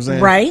understand what I'm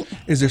saying? Right.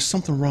 Is there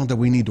something wrong that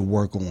we need to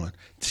work on?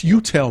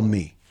 You tell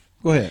me.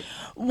 Go ahead.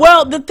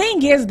 Well, the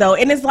thing is, though,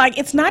 and it's like,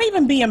 it's not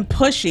even being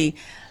pushy.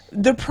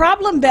 The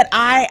problem that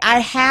I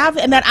have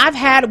and that I've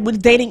had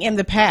with dating in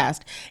the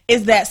past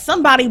is that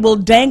somebody will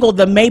dangle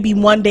the maybe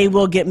one day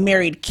we'll get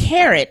married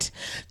carrot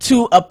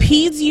to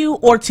appease you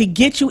or to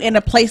get you in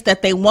a place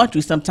that they want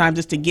you. Sometimes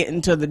it's to get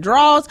into the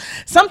draws.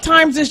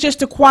 Sometimes it's just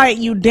to quiet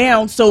you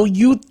down so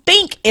you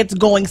think it's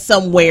going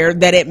somewhere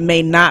that it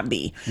may not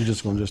be. You're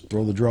just going to just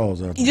throw the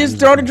draws up. You just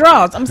throw the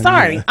draws. I'm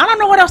sorry. I don't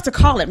know what else to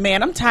call it,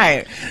 man. I'm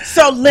tired.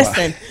 So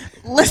listen. Wow.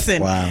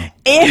 Listen, Wow.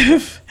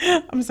 if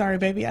I'm sorry,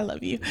 baby, I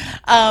love you,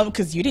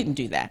 because you didn't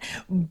do that,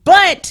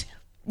 but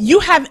you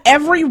have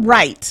every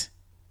right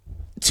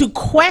to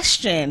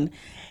question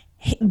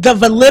the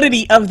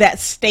validity of that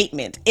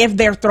statement if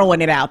they're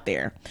throwing it out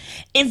there.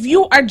 If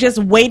you are just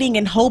waiting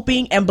and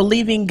hoping and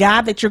believing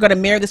God that you're going to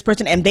marry this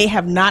person and they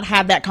have not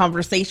had that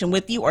conversation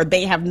with you or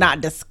they have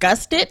not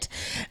discussed it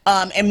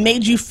and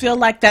made you feel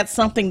like that's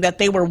something that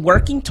they were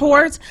working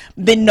towards,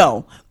 then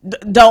no,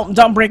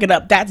 don't bring it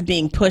up. That's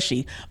being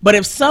pushy. But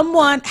if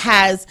someone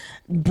has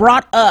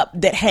brought up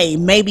that, hey,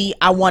 maybe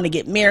I want to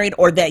get married,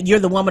 or that you're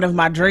the woman of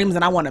my dreams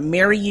and I want to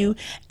marry you,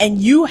 and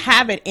you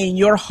have it in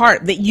your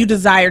heart that you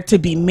desire to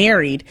be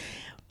married,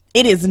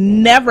 it is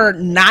never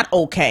not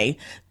okay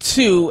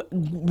to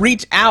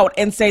reach out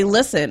and say,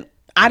 listen,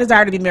 I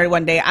desire to be married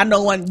one day. I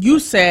know when you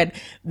said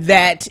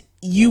that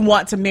you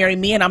want to marry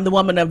me and I'm the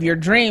woman of your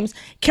dreams.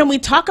 Can we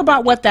talk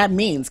about what that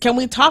means? Can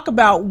we talk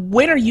about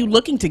when are you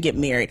looking to get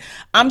married?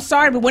 I'm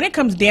sorry, but when it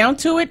comes down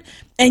to it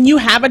and you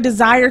have a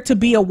desire to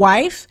be a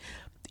wife,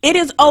 it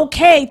is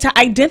okay to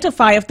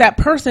identify if that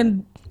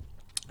person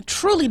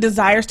truly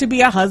desires to be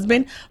a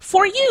husband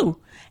for you.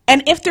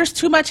 And if there's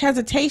too much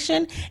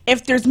hesitation,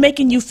 if there's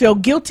making you feel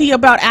guilty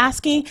about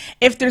asking,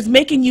 if there's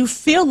making you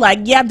feel like,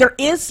 yeah, there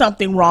is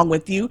something wrong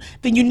with you,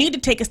 then you need to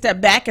take a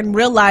step back and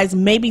realize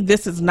maybe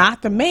this is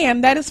not the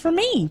man that is for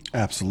me.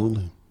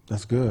 Absolutely.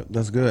 That's good.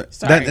 That's good.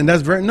 Sorry. And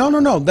that's very,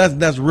 no.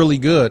 That's really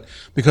good,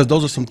 because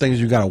those are some things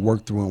you got to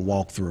work through and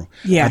walk through.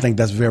 Yeah. I think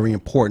that's very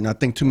important. I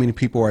think too many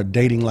people are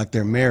dating like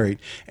they're married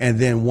and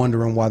then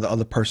wondering why the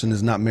other person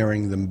is not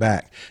marrying them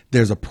back.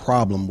 There's a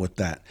problem with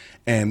that.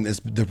 And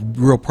the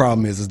real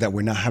problem is that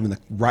we're not having the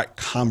right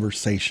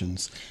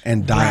conversations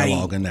and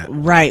dialogue in that.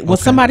 Right. Well,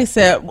 Okay. somebody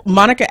said,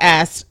 Monica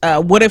asked,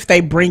 what if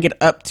they bring it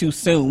up too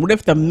soon? What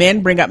if the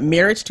men bring up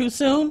marriage too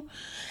soon?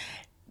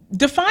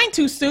 Define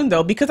too soon,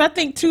 though, because I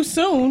think too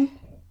soon.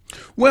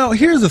 Well,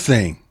 here's the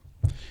thing.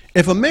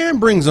 If a man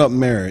brings up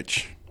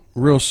marriage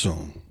real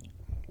soon,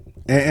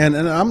 and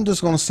I'm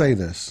just going to say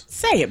this.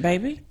 Say it,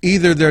 baby.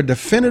 Either they're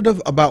definitive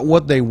about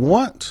what they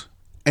want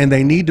and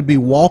they need to be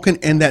walking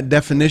in that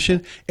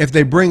definition. If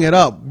they bring it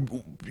up,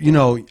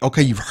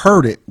 okay, you've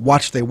heard it,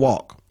 watch they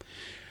walk.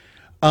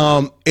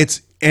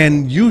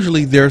 And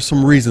usually there's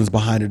some reasons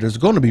behind it. There's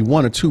going to be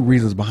one or two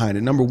reasons behind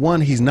it. Number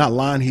one, he's not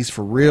lying. He's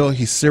for real.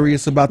 He's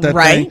serious about that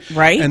thing.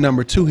 Right. And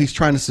number two, he's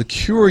trying to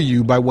secure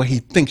you by what he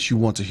thinks you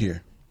want to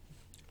hear.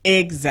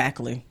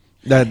 Exactly.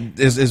 That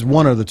is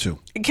one of the two.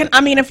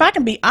 If I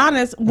can be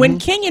honest, when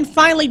Kenyon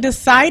finally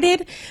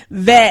decided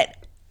that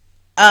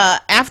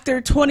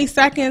after 20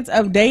 seconds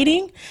of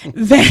dating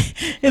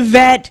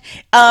that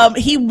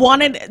he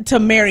wanted to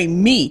marry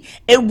me,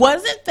 it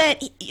wasn't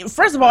that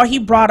first of all, he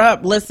brought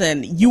up,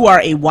 listen, you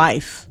are a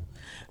wife,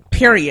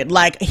 period.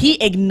 Like,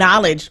 he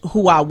acknowledged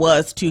who I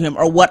was to him,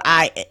 or what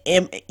I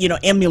am,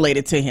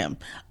 emulated to him,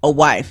 a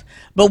wife.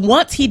 But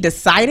once he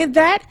decided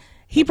that,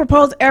 he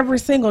proposed every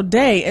single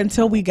day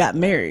until we got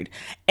married.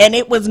 And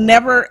it was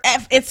never,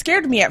 it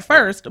scared me at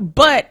first,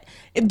 but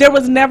there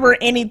was never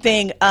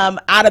anything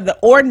out of the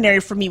ordinary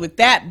for me with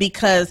that,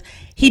 because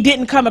he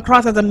didn't come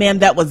across as a man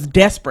that was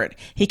desperate.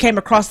 He came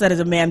across that as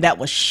a man that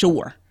was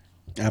sure.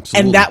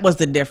 Absolutely. And that was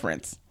the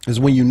difference. Is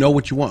when you know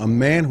what you want. A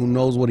man who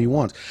knows what he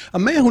wants. A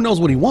man who knows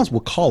what he wants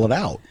will call it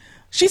out.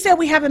 She said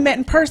we haven't met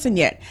in person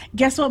yet.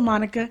 Guess what,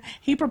 Monica?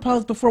 He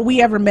proposed before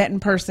we ever met in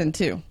person,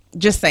 too.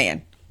 Just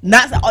saying.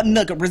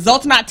 Look,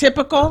 results not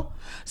typical,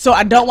 so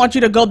I don't want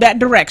you to go that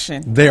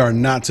direction. They are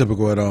not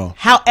typical at all.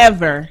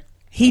 However,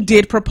 he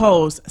did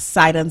propose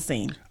sight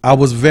unseen. I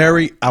was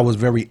very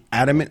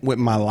adamant with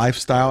my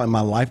lifestyle and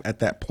my life at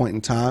that point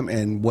in time,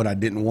 and what I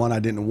didn't want,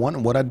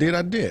 and what I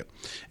did.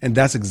 And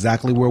that's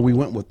exactly where we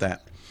went with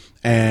that.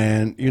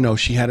 And,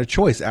 she had a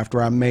choice.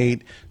 After I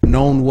made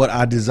known what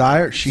I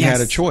desired, she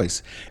had a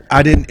choice.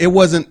 It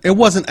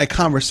wasn't a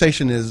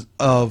conversation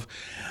of,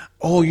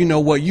 oh, you know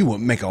what, you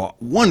would make a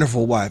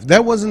wonderful wife.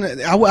 That wasn't,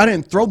 I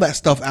didn't throw that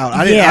stuff out.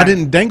 I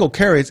didn't dangle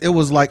carrots. It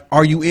was like,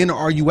 are you in or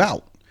are you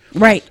out?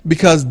 Right.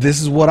 Because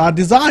this is what I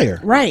desire.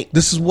 Right.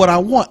 This is what I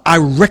want. I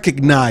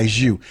recognize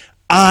you.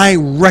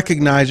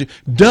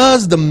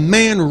 Does the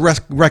man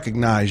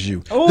recognize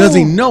you? Ooh. Does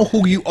he know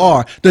who you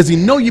are? Does he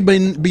know you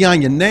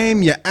beyond your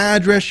name, your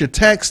address, your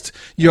text,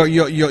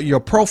 your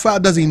profile?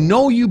 Does he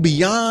know you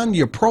beyond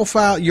your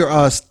profile,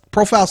 your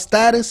profile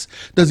status?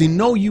 Does he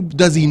know you?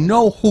 Does he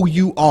know who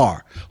you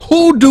are?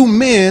 Who do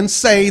men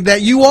say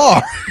that you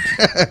are?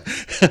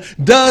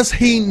 Does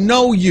he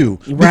know you?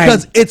 Right.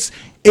 Because it's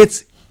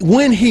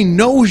when he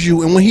knows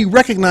you and when he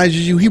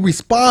recognizes you, he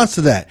responds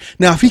to that.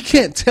 Now, if he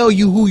can't tell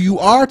you who you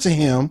are to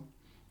him,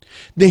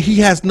 then he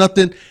has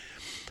nothing.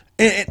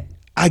 And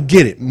I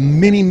get it.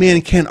 Many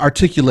men can't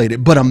articulate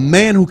it, but a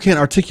man who can't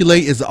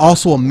articulate is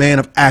also a man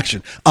of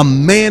action. A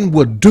man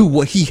will do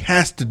what he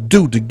has to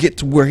do to get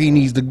to where he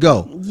needs to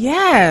go.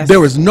 Yes.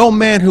 There is no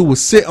man who will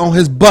sit on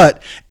his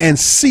butt and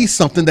see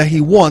something that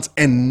he wants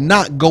and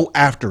not go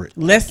after it.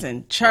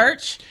 Listen,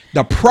 church.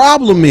 The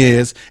problem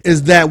is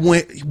that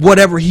when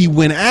whatever he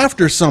went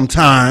after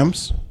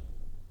sometimes,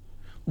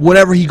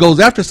 whatever he goes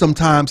after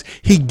sometimes,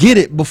 he get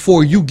it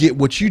before you get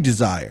what you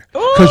desire.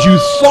 Because you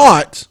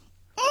thought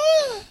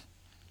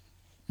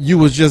you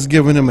was just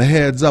giving him a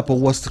heads up of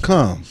what's to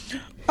come.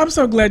 I'm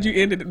so glad you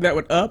ended that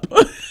with up.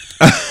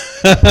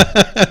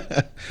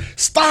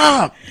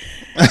 Stop.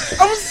 I'm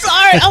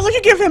sorry. I was like,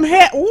 you give him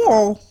head.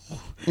 Whoa.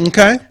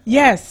 Okay.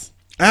 Yes.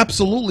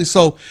 Absolutely.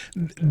 So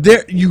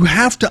there, you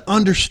have to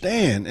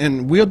understand,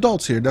 and we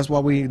adults here. That's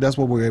what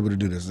we're able to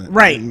do this.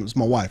 Right. It's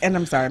my wife. And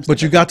I'm sorry.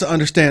 But you got to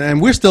understand,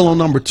 and we're still on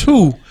number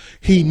 2.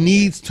 He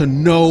needs to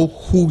know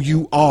who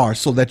you are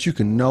so that you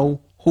can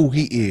know who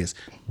he is.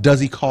 Does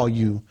he call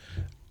you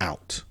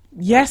out?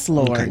 Yes,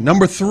 Lord. Okay.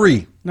 Number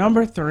 3.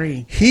 Number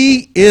 3.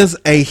 He is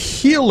a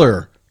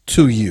healer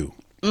to you.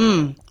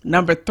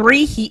 Number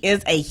 3, he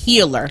is a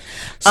healer.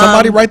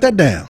 Somebody write that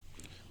down.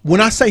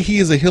 When I say he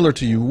is a healer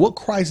to you, what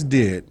Christ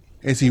did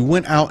is he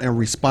went out and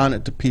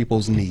responded to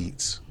people's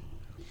needs.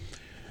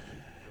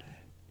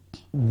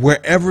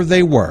 Wherever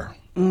they were.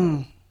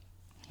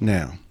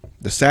 Now,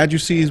 the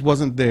Sadducees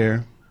wasn't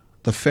there.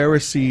 The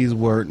Pharisees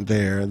weren't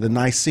there. The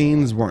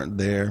Nicenes weren't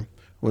there.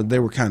 Well, they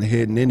were kind of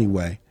hidden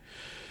anyway.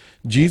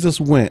 Jesus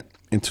went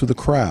into the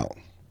crowd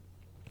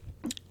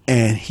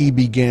and he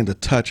began to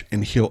touch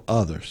and heal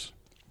others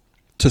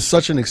to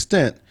such an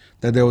extent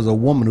that there was a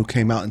woman who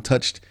came out and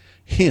touched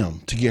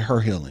him to get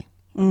her healing.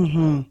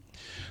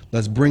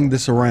 Let's bring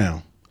this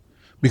around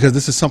because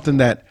this is something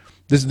that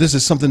this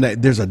is something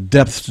that there's a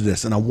depth to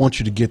this, and I want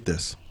you to get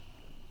this.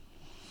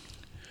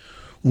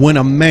 When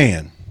a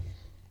man,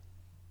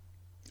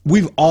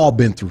 we've all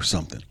been through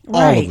something,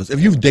 all of us. If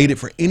you've dated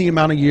for any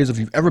amount of years, if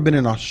you've ever been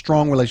in a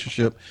strong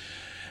relationship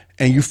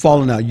and you've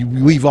fallen out,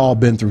 we've all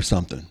been through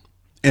something.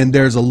 And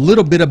there's a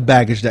little bit of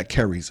baggage that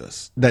carries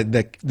us,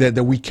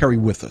 that we carry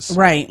with us.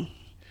 Right.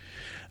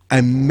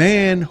 A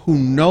man who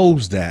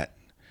knows that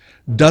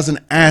doesn't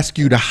ask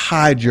you to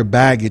hide your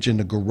baggage in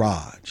the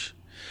garage.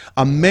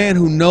 A man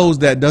who knows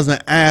that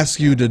doesn't ask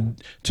you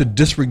to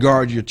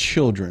disregard your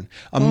children.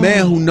 A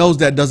man who knows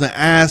that doesn't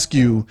ask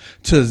you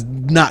to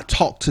not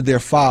talk to their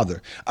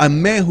father. A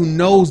man who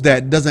knows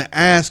that doesn't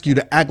ask you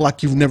to act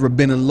like you've never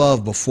been in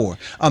love before.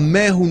 A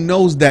man who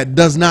knows that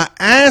does not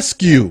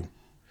ask you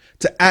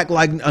to act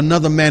like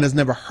another man has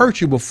never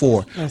hurt you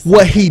before. Yes.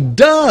 What he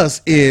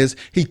does is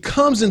he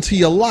comes into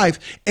your life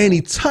and he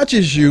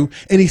touches you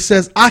and he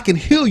says, I can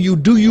heal you.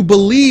 Do you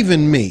believe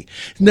in me?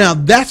 Now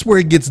that's where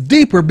it gets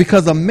deeper,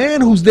 because a man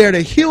who's there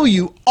to heal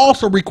you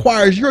also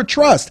requires your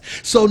trust.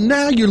 So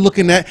now you're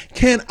looking at,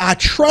 can I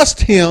trust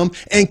him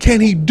and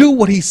can he do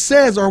what he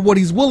says or what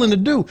he's willing to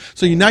do?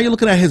 So now you're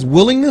looking at his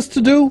willingness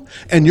to do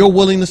and your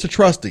willingness to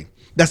trust him.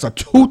 That's a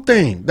two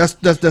thing. That's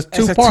two parts.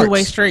 It's a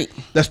two-way street.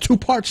 That's 2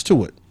 parts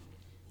to it.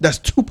 That's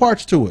 2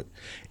 parts to it.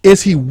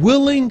 Is he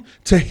willing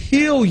to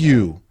heal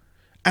you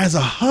as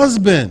a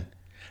husband?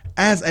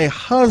 As a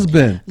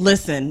husband.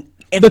 Listen.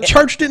 The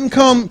church didn't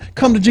come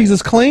to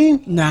Jesus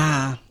clean.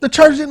 Nah. The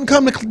church didn't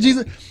come to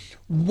Jesus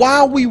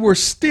while we were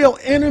still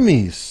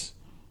enemies.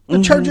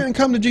 The church didn't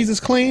come to Jesus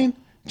clean.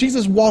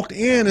 Jesus walked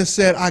in and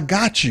said, I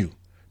got you.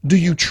 Do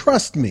you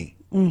trust me?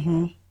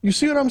 You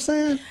see what I'm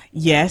saying?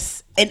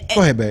 Yes.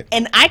 Go ahead, babe.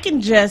 And I can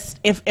just,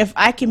 if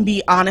I can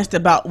be honest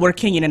about where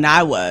Kenyon and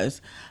I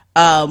was,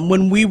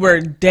 when we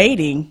were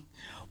dating,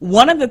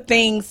 one of the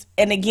things,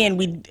 and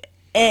again,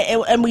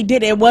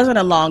 it wasn't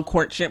a long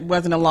courtship,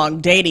 wasn't a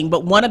long dating,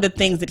 but one of the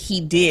things that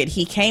he did,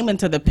 he came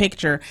into the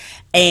picture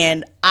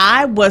and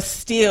I was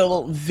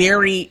still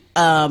very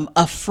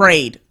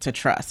afraid to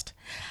trust.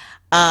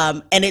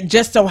 And it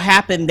just so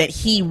happened that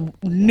he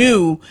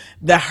knew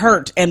the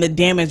hurt and the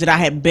damage that I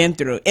had been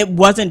through. It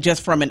wasn't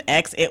just from an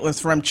ex. It was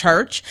from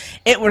church.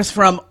 It was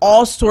from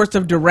all sorts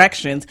of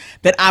directions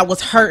that I was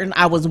hurt and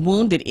I was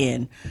wounded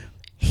in.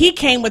 He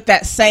came with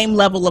that same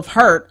level of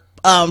hurt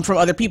from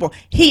other people.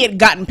 He had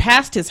gotten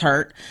past his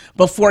hurt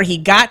before he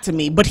got to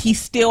me, but he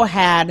still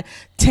had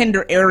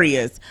tender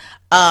areas.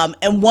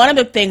 And one of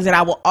the things that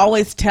I will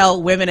always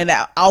tell women, and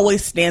that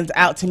always stands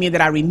out to me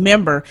that I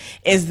remember,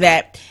 is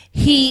that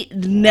he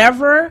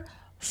never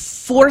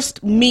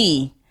forced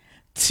me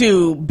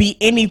to be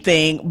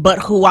anything but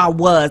who I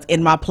was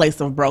in my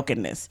place of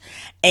brokenness.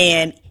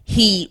 And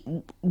he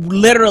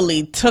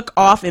literally took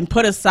off and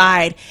put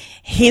aside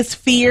his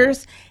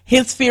fears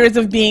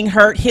of being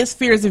hurt, his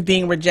fears of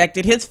being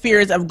rejected, his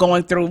fears of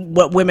going through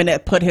what women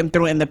had put him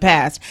through in the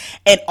past.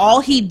 And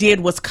all he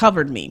did was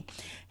covered me.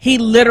 He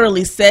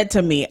literally said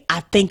to me, I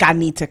think I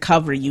need to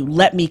cover you.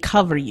 Let me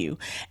cover you.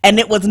 And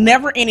it was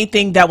never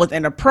anything that was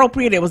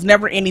inappropriate. It was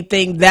never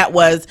anything that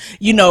was,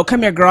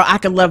 come here, girl, I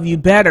can love you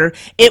better.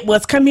 It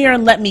was, come here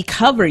and let me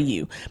cover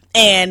you.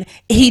 And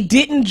he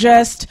didn't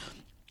just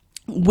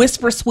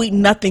whisper sweet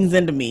nothings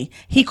into me.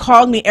 He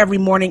called me every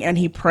morning and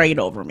he prayed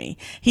over me.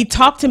 He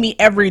talked to me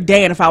every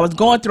day. And if I was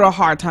going through a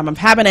hard time, I'm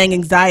having an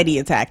anxiety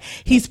attack,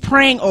 he's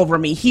praying over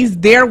me. He's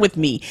there with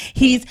me.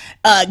 He's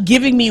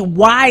giving me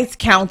wise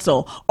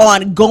counsel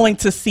on going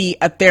to see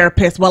a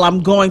therapist while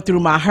I'm going through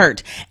my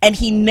hurt. And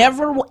he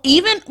never,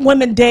 even when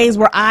the days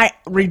where I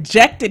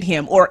rejected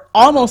him or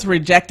almost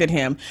rejected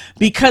him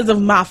because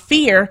of my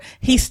fear,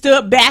 he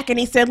stood back and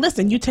he said,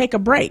 listen, you take a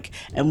break.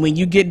 And when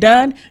you get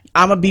done,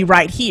 I'm going to be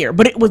right here.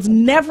 But it was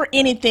never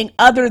anything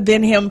other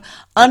than him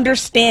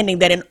understanding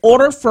that in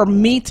order for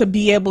me to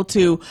be able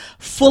to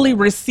fully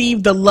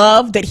receive the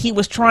love that he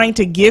was trying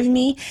to give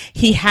me,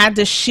 he had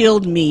to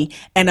shield me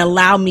and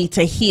allow me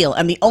to heal.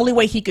 And the only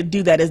way he could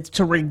do that is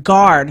to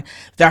regard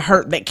the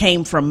hurt that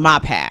came from my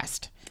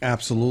past.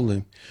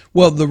 Absolutely.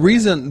 Well, the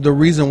reason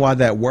why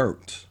that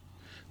worked,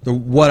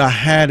 what I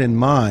had in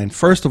mind,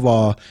 first of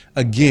all,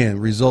 again,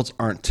 results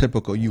aren't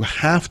typical. You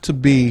have to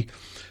be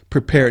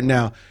prepared.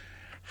 Now,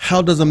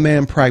 how does a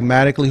man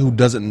pragmatically who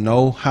doesn't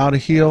know how to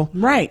heal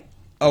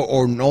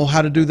or know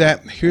how to do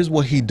that? Here's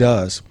what he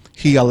does.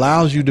 He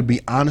allows you to be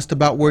honest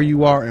about where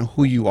you are and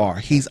who you are.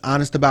 He's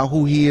honest about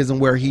who he is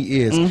and where he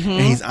is.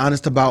 And he's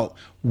honest about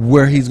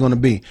where he's going to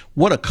be.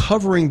 What a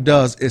covering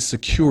does is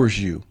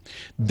secures you.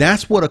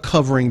 That's what a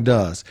covering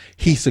does.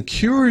 He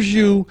secures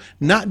you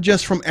not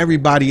just from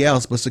everybody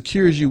else, but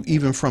secures you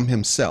even from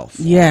himself.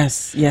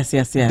 Yes.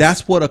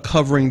 That's what a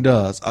covering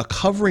does. A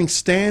covering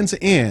stands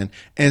in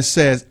and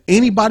says,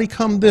 anybody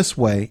come this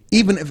way,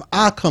 even if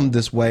I come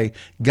this way,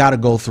 got to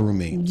go through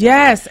me.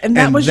 Yes. And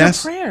that was your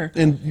prayer.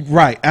 And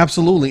right.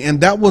 Absolutely.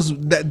 And that was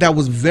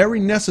very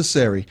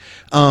necessary.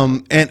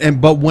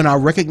 But when I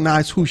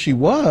recognized who she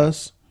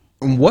was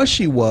and what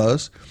she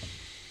was,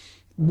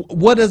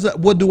 what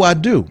do I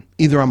do?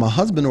 Either I'm a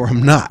husband or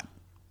I'm not.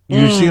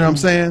 You see what I'm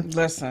saying?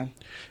 Listen.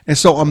 And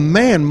so a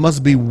man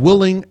must be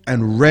willing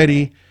and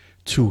ready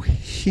to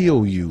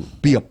heal you,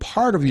 be a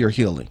part of your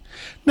healing.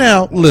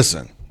 Now,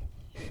 listen,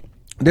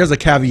 there's a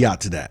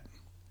caveat to that.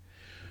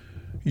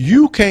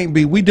 You can't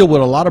be, we deal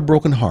with a lot of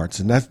broken hearts,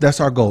 and that's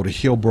our goal, to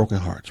heal broken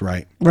hearts,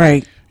 right?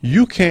 Right.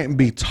 You can't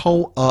be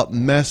tore up,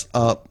 messed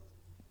up,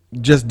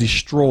 just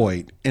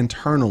destroyed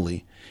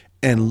internally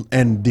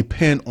and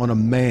depend on a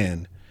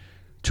man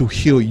to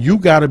heal. You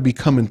got to be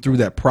coming through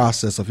that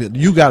process of it.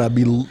 You got to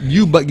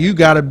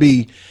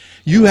be,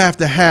 you have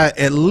to have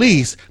at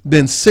least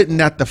been sitting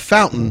at the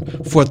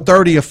fountain for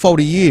 30 or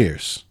 40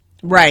 years.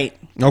 Right.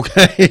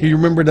 Okay. You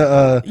remember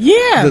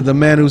the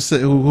man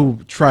who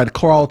tried to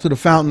crawl to the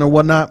fountain or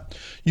whatnot?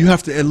 You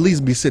have to at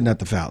least be sitting at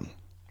the fountain.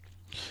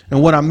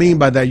 And what I mean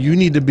by that, you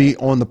need to be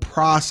in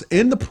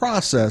the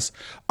process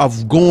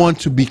of going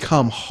to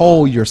become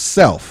whole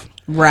yourself.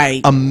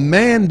 Right. A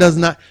man does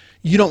not,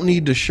 you don't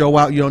need to show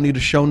out. You don't need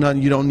to show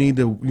nothing. You don't need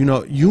to,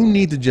 you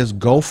need to just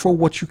go for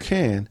what you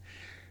can,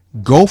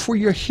 go for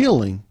your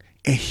healing,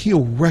 and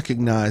he'll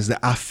recognize that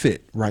I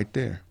fit right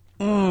there.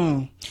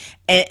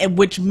 And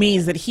which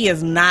means that he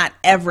is not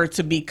ever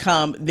to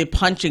become the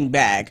punching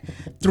bag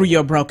through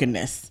your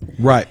brokenness.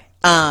 Right.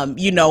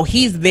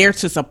 He's there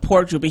to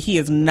support you, but he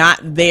is not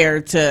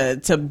there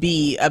to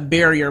be a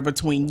barrier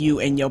between you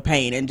and your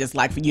pain and just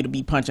like for you to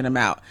be punching him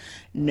out.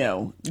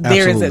 No,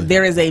 there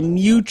is a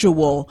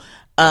mutual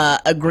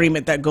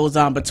agreement that goes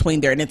on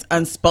between there, and it's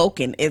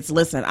unspoken. It's,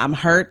 listen, I'm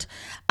hurt.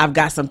 I've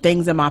got some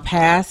things in my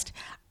past.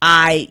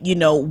 I,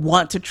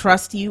 want to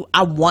trust you.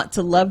 I want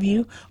to love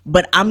you,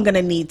 but I'm going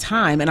to need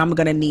time and I'm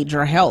going to need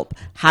your help.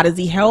 How does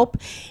he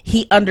help?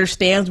 He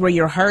understands where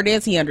your hurt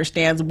is. He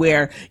understands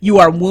where you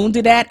are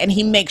wounded at, and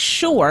he makes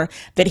sure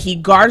that he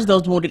guards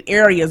those wounded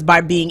areas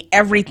by being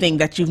everything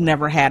that you've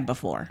never had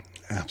before.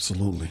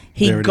 Absolutely.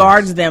 He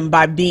guards them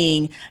by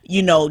being,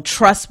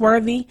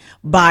 trustworthy,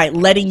 by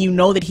letting you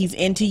know that he's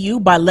into you,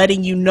 by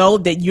letting you know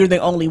that you're the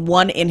only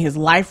one in his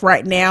life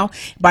right now,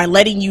 by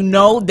letting you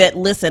know that,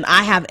 listen,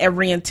 I have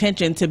every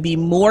intention to be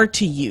more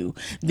to you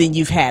than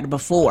you've had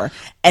before.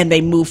 And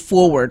they move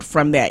forward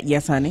from that.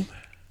 Yes, honey?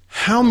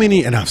 How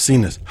many, and I've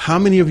seen this, how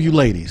many of you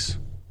ladies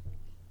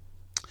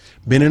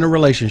been in a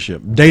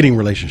relationship, dating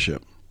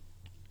relationship,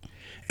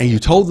 and you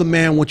told the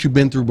man what you've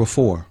been through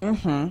before?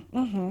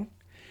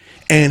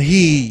 And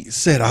he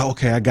said,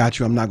 okay, I got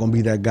you. I'm not going to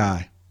be that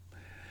guy.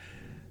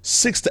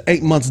 6 to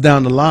 8 months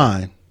down the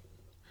line,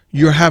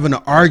 you're having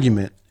an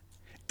argument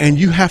and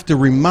you have to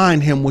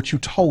remind him what you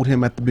told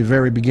him at the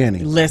very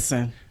beginning.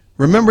 Listen.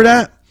 Remember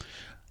that?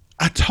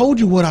 I told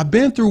you what I've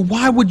been through.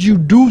 Why would you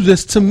do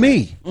this to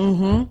me?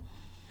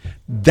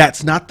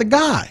 That's not the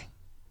guy.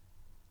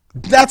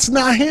 That's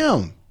not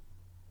him.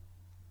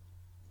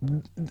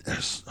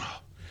 That's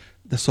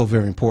so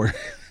very important.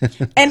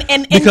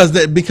 And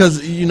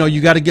because you know,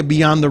 you got to get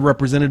beyond the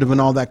representative and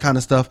all that kind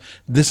of stuff.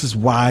 This is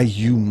why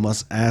you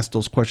must ask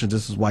those questions.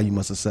 This is why you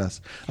must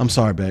assess. I'm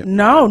sorry, babe.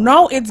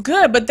 no, it's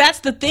good, but that's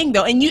the thing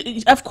though. And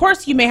you, of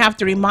course, you may have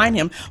to remind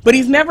him, but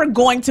he's never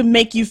going to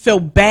make you feel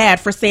bad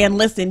for saying,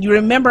 listen, you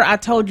remember I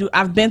told you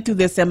I've been through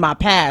this in my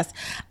past.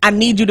 I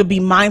need you to be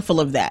mindful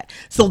of that.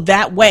 So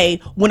that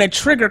way, when a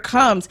trigger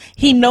comes,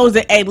 he knows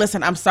that, hey,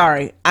 listen, I'm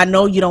sorry. I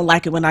know you don't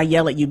like it when I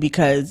yell at you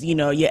because, you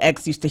know, your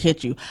ex used to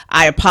hit you.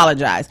 I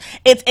apologize.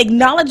 It's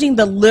acknowledging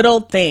the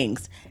little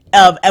things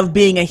of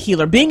being a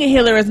healer. Being a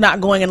healer is not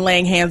going and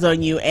laying hands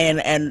on you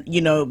and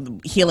you know,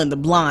 healing the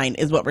blind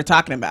is what we're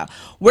talking about.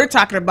 We're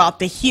talking about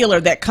the healer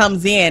that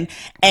comes in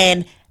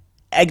and,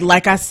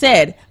 like I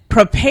said,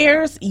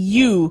 prepares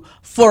you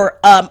for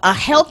a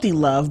healthy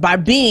love by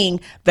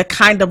being the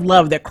kind of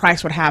love that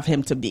Christ would have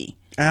him to be.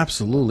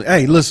 Absolutely.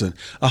 Hey, listen,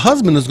 a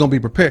husband is going to be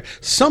prepared.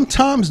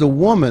 Sometimes your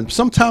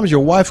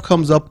wife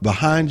comes up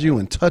behind you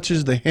and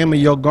touches the hem of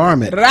your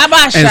garment.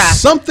 Rabasha. And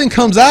something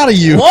comes out of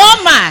you.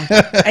 Oh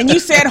my. And you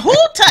said, who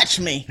touched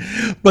me?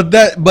 But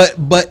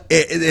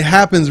it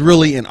happens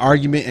really in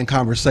argument and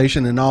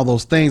conversation and all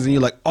those things. And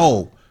you're like,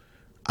 oh,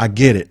 I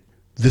get it.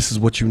 This is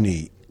what you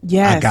need.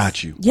 Yes. I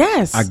got you.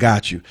 Yes. I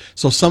got you.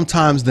 So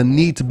sometimes the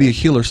need to be a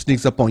healer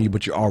sneaks up on you,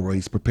 but you're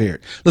always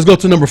prepared. Let's go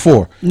to number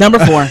 4. Number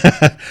 4.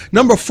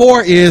 Number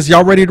 4 is,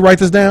 y'all ready to write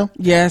this down?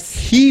 Yes.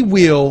 He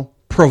will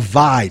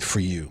provide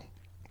for you.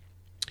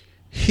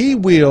 He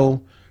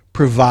will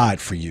provide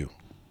for you.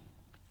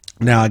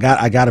 Now I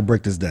got to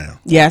break this down.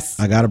 Yes.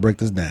 I got to break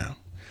this down.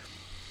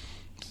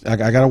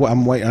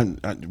 I'm waiting.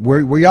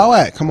 Where y'all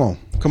at? Come on.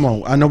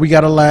 I know we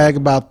got a lag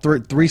about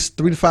 3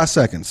 to 5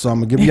 seconds, so I'm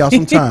gonna give y'all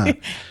some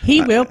time.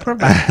 He will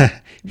provide.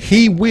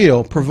 He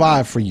will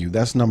provide for you.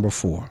 That's number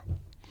 4.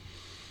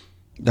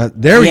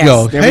 There we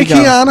go. Hey,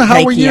 Kiana,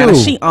 how are you?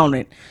 She owned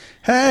it.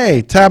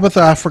 Hey,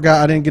 Tabitha. I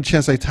forgot. I didn't get a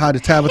chance to say hi to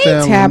Tabitha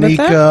and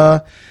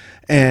Monica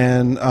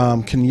and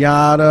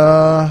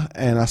Kenyatta,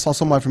 and I saw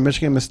somebody from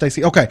Michigan, Miss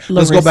Stacy. Okay,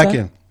 let's go back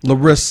in.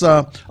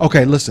 Larissa.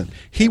 Okay, listen.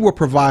 He will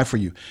provide for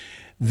you.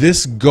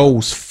 This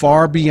goes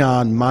far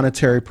beyond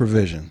monetary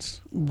provisions.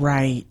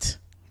 Right.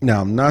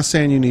 Now, I'm not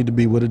saying you need to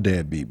be with a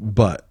deadbeat,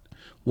 but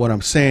what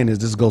I'm saying is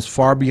this goes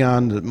far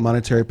beyond the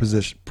monetary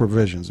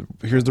provisions.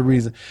 Here's the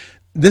reason.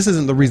 This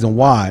isn't the reason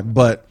why,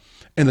 but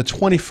in the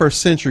 21st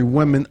century,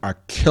 women are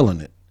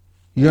killing it.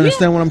 You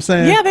understand what I'm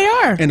saying? Yeah, they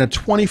are. In the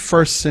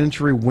 21st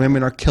century,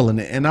 women are killing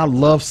it, and I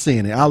love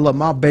seeing it. I love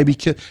my baby.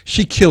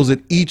 She kills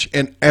it each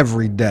and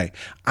every day.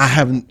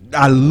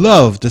 I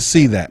love to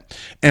see that.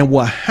 And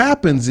what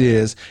happens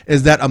is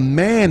that a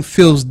man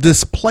feels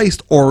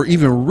displaced or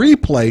even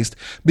replaced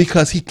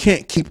because he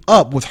can't keep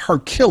up with her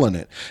killing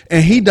it.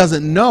 And he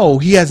doesn't know,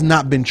 he has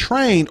not been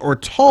trained or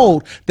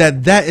told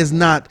that is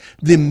not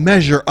the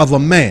measure of a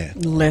man.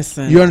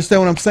 Listen. You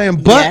understand what I'm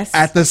saying? But yes.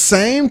 At the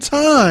same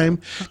time,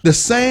 the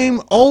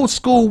same old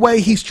school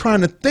way he's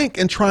trying to think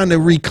and trying to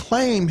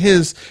reclaim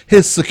his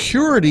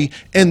security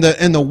in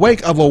the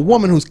wake of a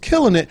woman who's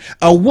killing it,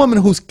 a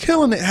woman who's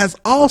killing it has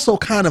also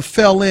kind of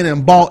fell in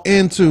and bought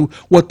into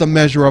what the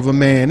measure of a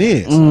man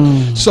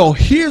is. So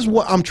here's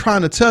what I'm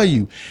trying to tell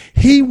you.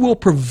 He will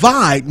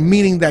provide,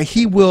 meaning that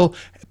he will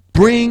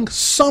bring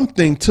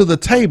something to the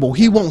table.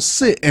 He won't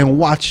sit and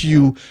watch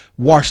you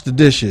wash the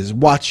dishes,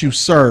 watch you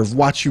serve,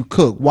 watch you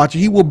cook,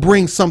 he will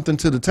bring something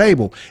to the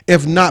table,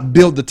 if not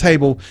build the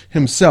table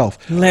himself.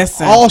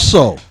 Listen.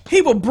 Also,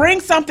 he will bring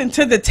something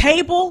to the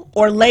table,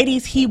 or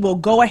ladies, he will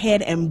go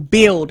ahead and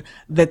build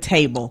the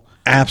table.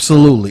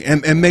 Absolutely.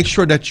 And make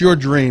sure that your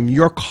dream,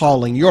 your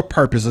calling, your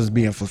purpose is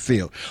being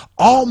fulfilled.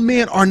 All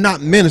men are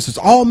not ministers.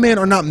 All men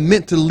are not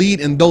meant to lead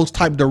in those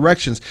type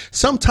directions.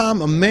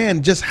 Sometimes a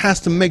man just has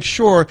to make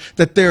sure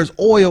that there's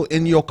oil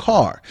in your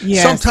car.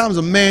 Yes. Sometimes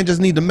a man just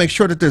need to make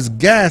sure that there's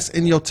gas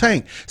in your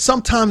tank.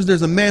 Sometimes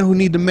there's a man who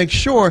need to make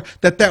sure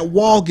that that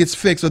wall gets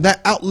fixed or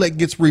that outlet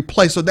gets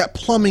replaced or that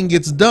plumbing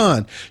gets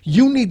done.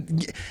 You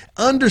need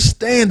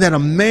understand that a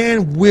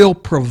man will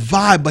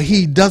provide, but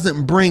he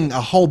doesn't bring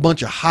a whole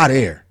bunch of hot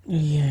air.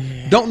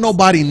 Yeah. Don't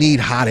nobody need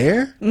hot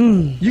air.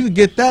 You can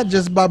get that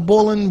just by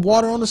boiling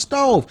water on the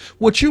stove.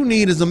 What you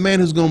need is a man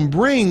who's going to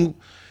bring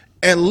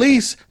at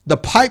least the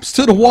pipes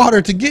to the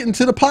water to get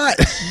into the pot.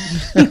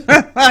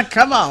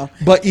 Come on.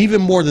 But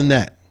even more than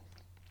that,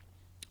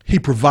 he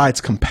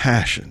provides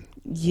compassion.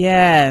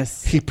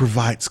 Yes. He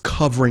provides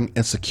covering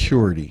and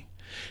security.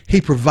 He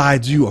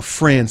provides you a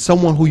friend,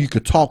 someone who you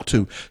could talk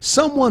to,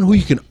 someone who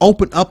you can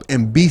open up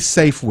and be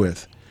safe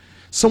with,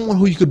 someone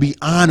who you could be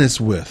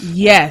honest with.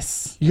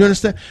 Yes. You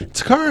understand?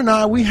 Takara and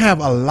I, we have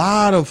a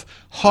lot of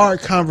hard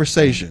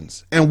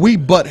conversations, and we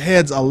butt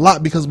heads a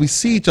lot because we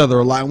see each other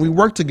a lot and we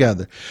work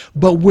together,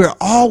 but we're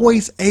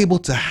always able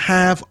to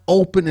have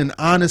open and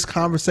honest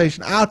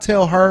conversation. I'll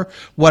tell her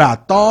what I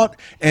thought,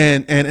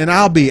 and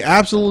I'll be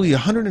absolutely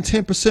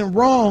 110%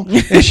 wrong,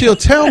 and she'll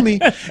tell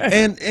me,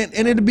 and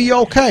it'll be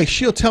okay.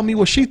 She'll tell me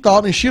what she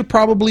thought, and she'll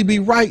probably be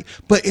right,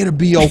 but it'll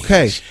be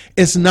okay.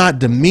 It's not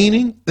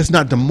demeaning. It's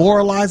not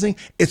demoralizing.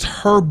 It's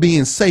her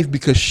being safe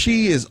because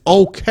she is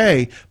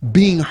okay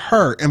being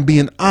her and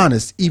being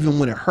honest, even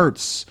when it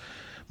hurts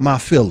my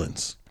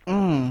feelings.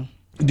 Do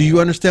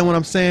you understand what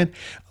I'm saying?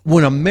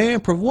 When a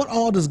man, what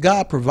all does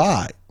God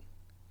provide?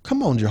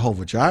 Come on,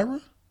 Jehovah Jireh.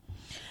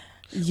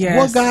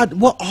 Yes.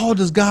 What all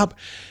does God?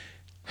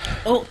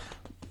 Oh,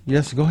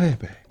 Yes, go ahead,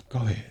 babe. Go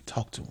ahead.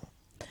 Talk to him.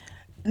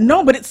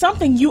 no, but it's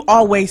something you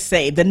always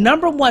say. The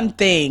number one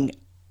thing,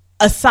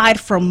 aside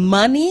from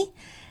money,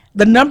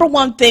 the number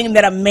one thing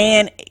that a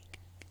man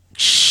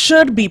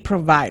should be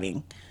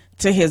providing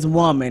to his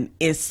woman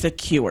is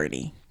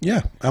security.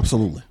 Yeah,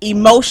 absolutely.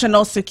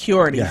 Emotional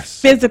security, Yes.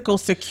 physical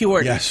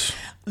security. Yes.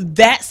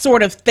 That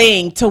sort of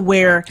thing, to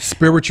where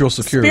Spiritual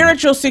security.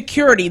 spiritual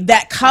security,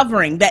 that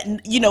covering, that,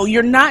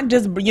 you're not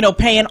just,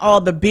 paying all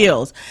the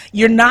bills.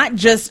 You're not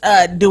just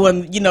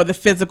doing, the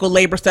physical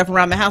labor stuff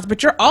around the house,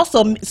 but you're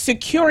also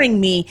securing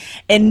me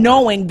and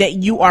knowing that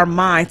you are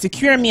mine,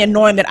 securing me and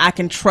knowing that I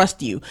can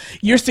trust you.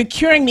 You're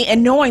securing me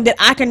and knowing that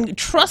I can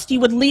trust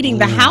you with leading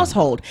the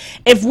household.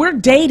 If we're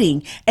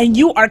dating and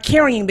you are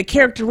carrying the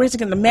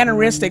characteristics and the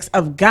mannerisms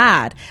of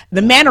God,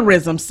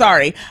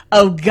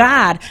 of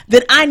God,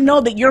 then I know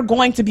that you're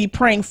going to be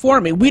praying for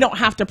me. We don't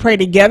have to pray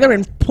together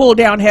and pull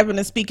down heaven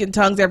and speak in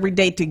tongues every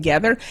day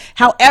together.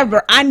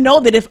 However, I know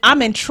that if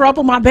I'm in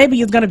trouble, my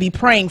baby is going to be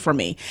praying for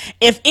me.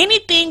 If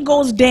anything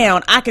goes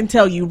down, I can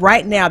tell you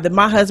right now that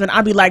my husband,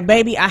 I'll be like,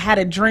 baby, I had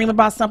a dream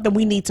about something.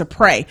 We need to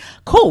pray.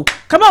 Cool.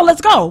 Come on,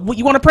 let's go.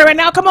 You want to pray right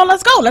now? Come on,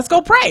 let's go. Let's go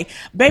pray.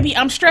 Baby,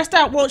 I'm stressed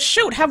out. Well,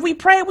 shoot, have we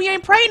prayed? We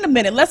ain't prayed in a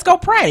minute. Let's go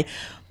pray.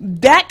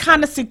 That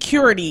kind of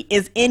security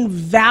is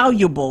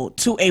invaluable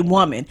to a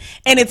woman.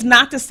 And it's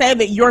not to say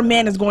that your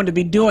man is going to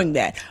be doing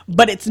that,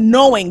 but it's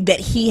knowing that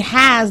he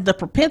has the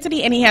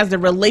propensity and he has the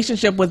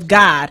relationship with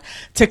God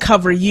to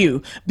cover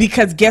you.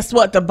 Because guess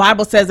what? The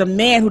Bible says a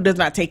man who does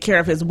not take care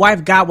of his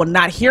wife, God will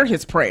not hear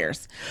his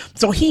prayers.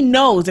 So he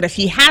knows that if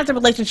he has a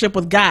relationship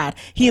with God,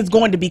 he is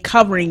going to be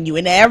covering you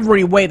in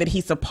every way that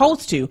he's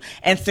supposed to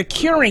and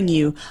securing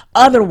you.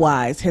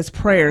 Otherwise, his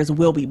prayers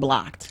will be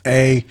blocked.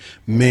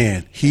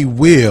 Amen. He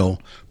will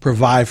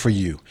provide for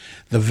you.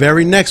 The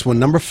very next one,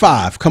 number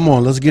 5. Come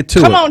on, let's get to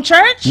it. Come on,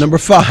 church. Number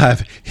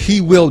 5,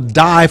 he will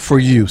die for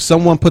you.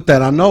 Someone put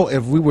that. I know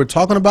if we were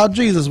talking about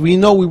Jesus, we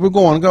know we were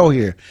going to go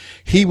here.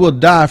 He will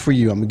die for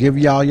you. I'm going to give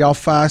y'all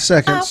 5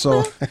 seconds. I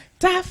will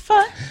die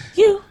for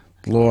you.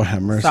 Lord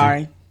have mercy.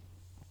 Sorry.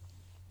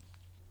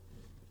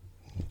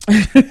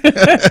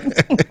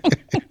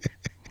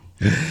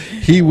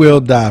 He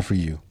will die for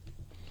you.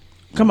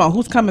 Come on,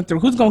 who's coming through?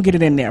 Who's going to get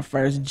it in there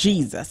first?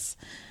 Jesus.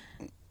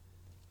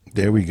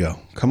 There we go.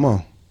 Come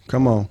on.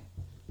 Come on.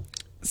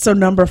 So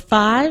number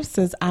 5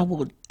 says, I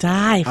will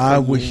die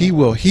for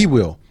you. He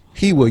will.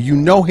 You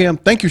know him.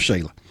 Thank you,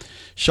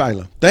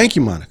 Shyla. Thank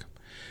you, Monica.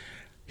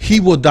 He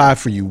will die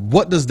for you.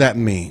 What does that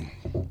mean?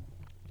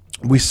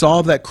 We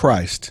saw that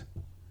Christ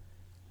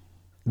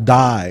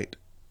died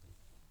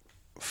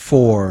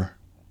for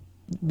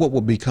what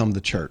will become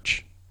the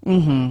church.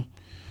 Mm-hmm.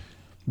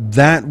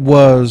 That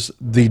was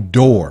the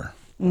door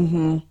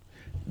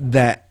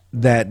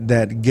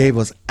that gave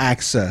us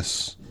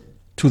access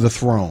to the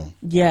throne.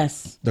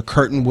 Yes. The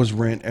curtain was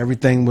rent.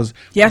 Everything was.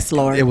 Yes,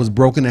 Lord. It was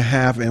broken in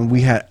half, and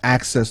we had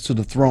access to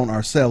the throne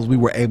ourselves. We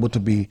were able to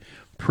be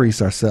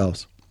priests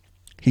ourselves.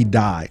 He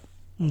died.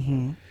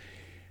 Mm-hmm.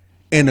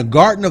 In the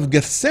Garden of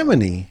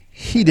Gethsemane,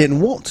 he didn't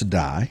want to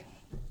die.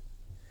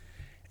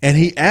 And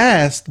he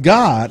asked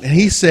God, and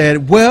he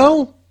said,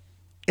 well,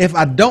 if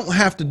I don't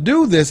have to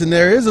do this and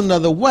there is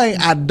another way,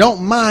 I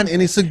don't mind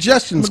any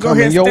suggestions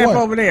coming your way. Go ahead and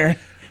step over there.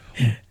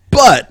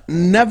 But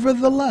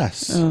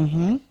nevertheless,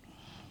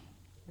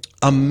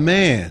 a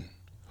man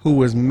who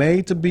was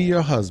made to be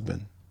your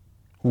husband,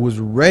 who was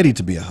ready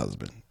to be a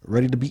husband,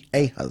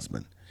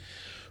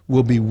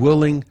 will be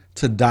willing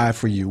to die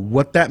for you.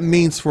 What that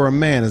means for a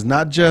man is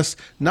not just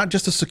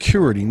a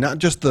security, not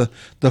just the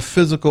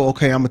physical,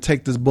 okay, I'm going to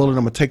take this bullet,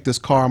 I'm going to take this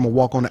car, I'm going to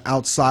walk on the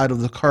outside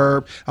of the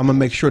curb, I'm going to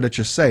make sure that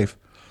you're safe.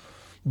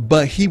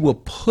 But he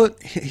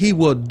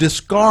will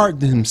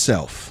discard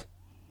himself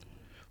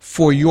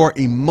for your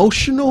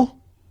emotional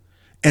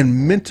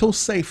and mental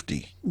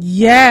safety.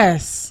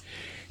 Yes.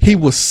 He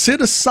will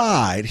sit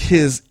aside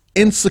his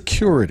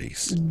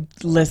insecurities.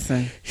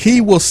 Listen. He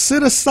will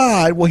sit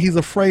aside what he's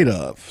afraid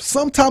of.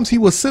 Sometimes he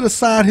will sit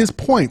aside his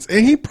points,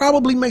 and he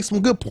probably makes some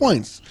good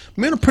points.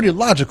 Men are pretty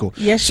logical.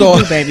 Yes, you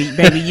do, baby.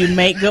 Baby, you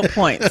make good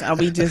points.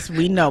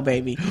 We know,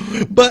 baby.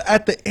 But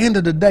at the end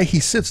of the day, he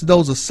sits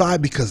those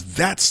aside because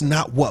that's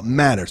not what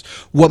matters.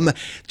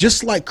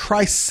 Just like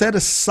Christ set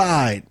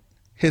aside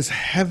his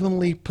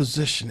heavenly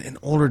position in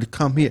order to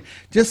come here,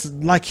 just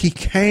like he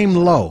came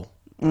low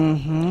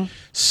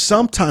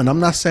Sometimes, I'm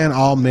not saying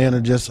all men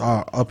are just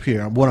up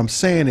here. What I'm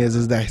saying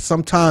is that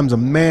sometimes a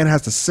man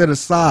has to set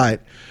aside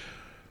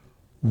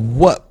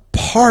what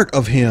part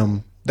of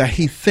him that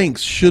he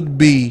thinks should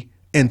be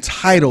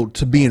entitled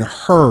to being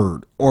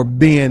heard or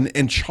being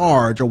in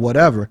charge or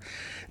whatever,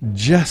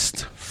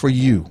 just for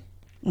you.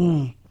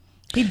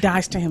 He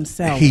dies to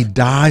himself. He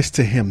dies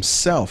to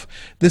himself.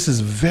 This is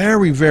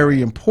very,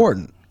 very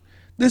important.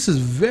 This is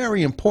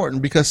very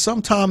important because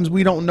sometimes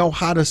we don't know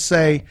how to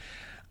say,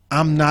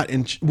 I'm not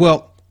in.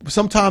 Well,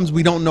 sometimes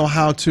we don't know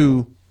how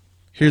to.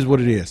 Here's what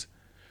it is.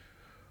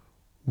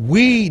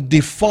 We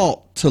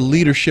default to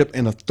leadership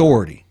and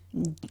authority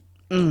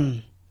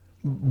when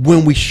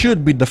we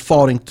should be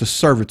defaulting to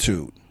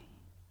servitude.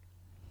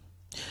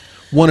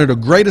 One of the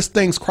greatest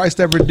things Christ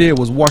ever did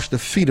was wash the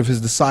feet of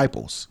his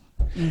disciples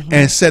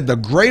and said, the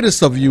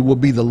greatest of you will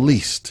be the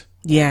least.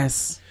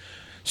 Yes.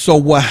 So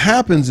what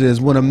happens is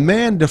when a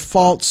man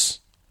defaults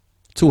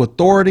to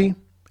authority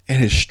and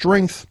his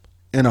strength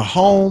in a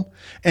home,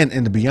 and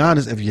to be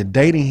honest, if you're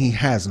dating, he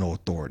has no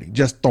authority.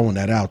 Just throwing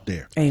that out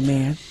there.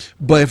 Amen.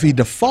 But if he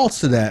defaults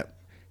to that,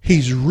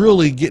 he's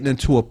really getting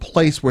into a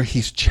place where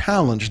he's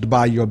challenged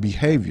by your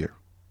behavior.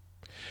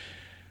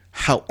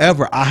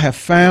 However, I have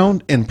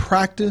found in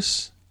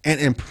practice and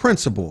in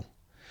principle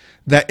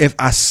that if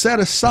I set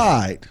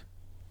aside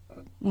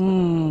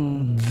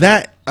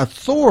that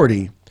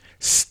authority,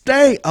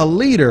 stay a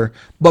leader,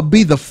 but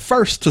be the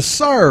first to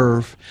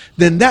serve,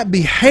 then that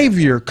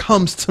behavior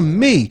comes to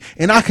me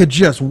and I could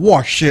just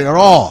wash it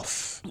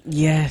off.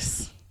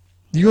 Yes.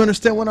 Do you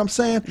understand what I'm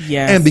saying?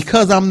 Yes. And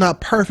because I'm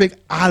not perfect,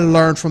 I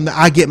learn from that.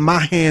 I get my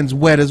hands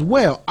wet as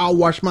well. I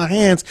wash my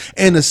hands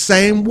in the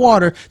same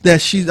water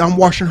that I'm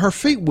washing her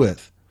feet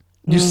with.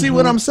 You see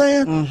what I'm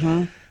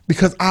saying?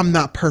 Because I'm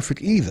not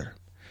perfect either.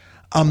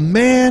 A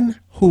man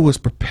who is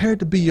prepared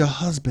to be your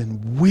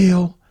husband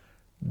will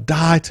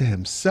die to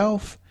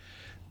himself,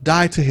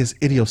 die to his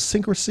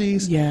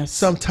idiosyncrasies, Yes.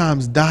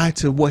 sometimes die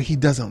to what he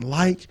doesn't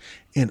like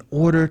in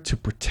order to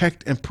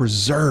protect and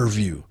preserve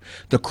you.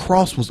 The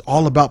cross was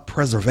all about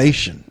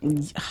preservation.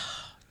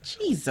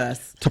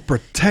 Jesus. To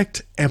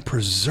protect and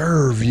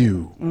preserve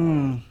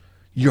you,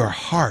 your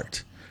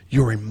heart,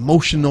 your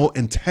emotional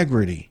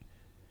integrity.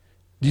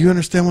 Do you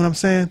understand what I'm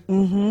saying?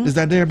 Is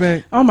that there,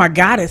 babe? Oh my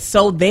God, it's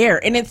so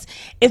there. And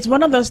it's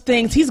one of those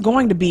things. He's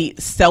going to be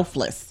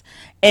selfless.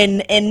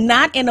 And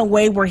not in a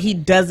way where he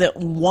doesn't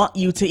want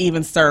you to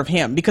even serve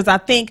him. Because I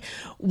think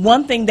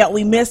one thing that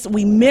we miss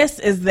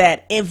is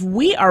that if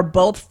we are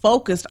both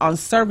focused on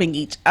serving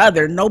each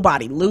other,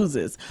 nobody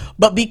loses.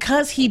 But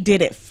because he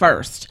did it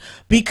first,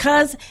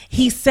 because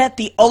he set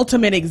the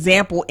ultimate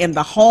example in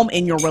the home,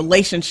 in your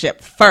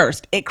relationship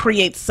first, it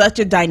creates such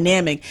a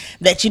dynamic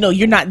that,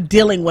 you're not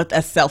dealing with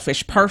a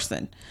selfish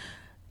person.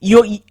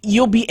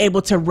 You'll be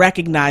able to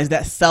recognize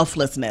that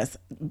selflessness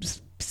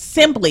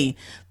simply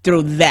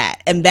through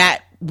that, and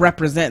that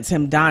represents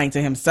him dying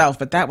to himself.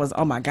 But that was,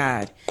 oh my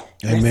God.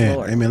 Amen. Yes,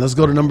 Lord. Amen. Let's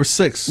go to number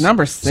 6.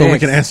 Number So we 6.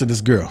 can answer this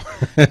girl.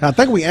 I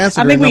think we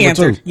answered I her think in we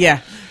number answered. 2.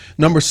 Yeah.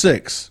 Number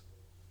 6.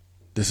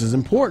 This is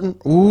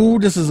important. Ooh,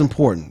 this is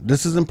important.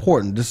 This is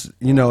important. This,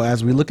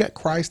 as we look at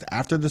Christ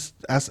after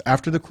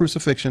the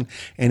crucifixion,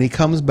 and he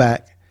comes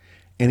back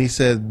and he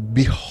said,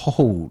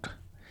 behold,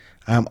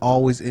 I am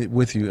always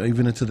with you,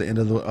 even unto the end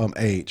of the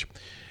age.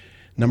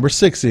 Number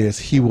 6 is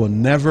he will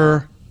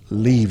never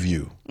leave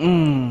you.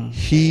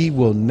 He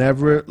will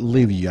never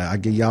leave you. I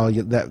give y'all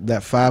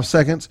that 5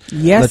 seconds.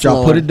 Yes, let y'all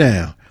Lord. put it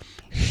down.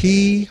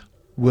 He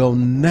will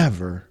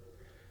never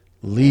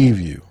leave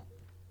you.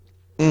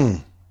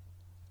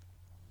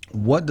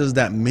 What does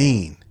that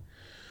mean?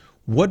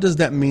 What does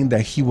that mean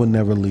that he will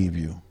never leave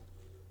you?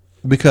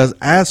 Because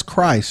as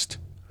Christ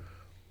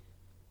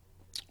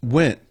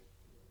went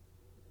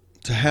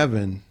to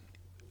heaven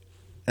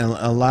and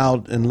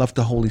allowed and left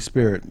the Holy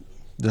Spirit,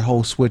 the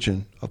whole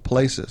switching of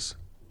places,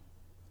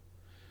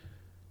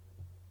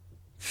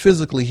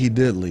 physically he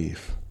did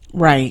leave.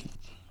 Right.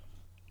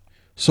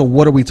 So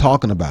what are we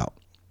talking about?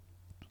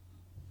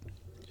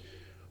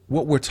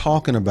 What we're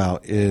talking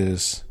about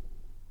is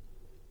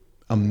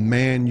a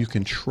man you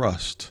can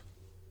trust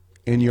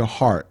in your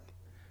heart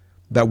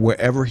that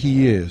wherever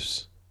he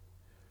is,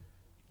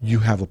 you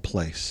have a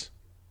place.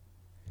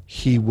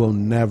 He will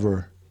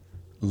never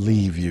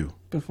leave you.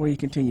 Before you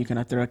continue, can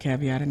I throw a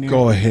caveat in there?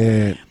 Go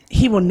ahead.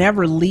 He will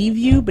never leave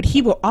you, but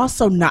he will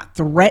also not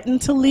threaten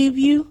to leave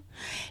you.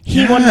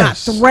 He will not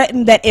Yes.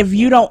 threaten that if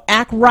you don't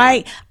act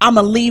right, I'm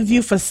going to leave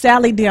you for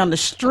Sally down the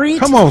street.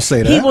 Come on, say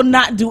He that. will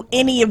not do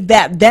any of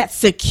that. That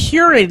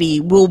security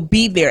will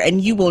be there,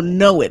 and you will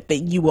know it, that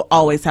you will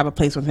always have a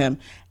place with him,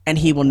 and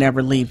he will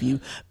never leave you.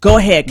 Go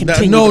ahead,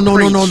 continue to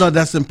preach. No.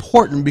 That's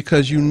important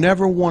because you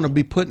never want to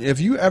be put. If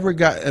you ever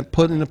got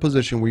put in a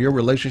position where your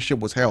relationship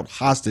was held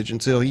hostage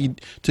till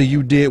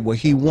you did what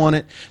he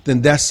wanted,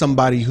 then that's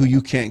somebody who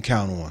you can't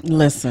count on.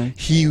 Listen.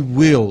 He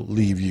will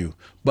leave you.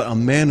 But a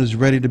man who's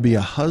ready to be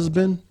a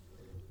husband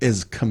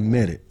is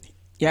committed.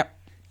 Yep.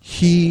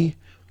 He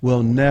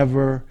will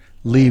never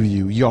leave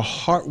you. Your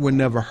heart will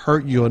never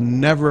hurt. You'll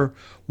never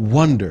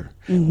wonder.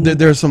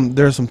 There's some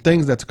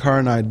things that Takara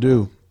and I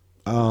do.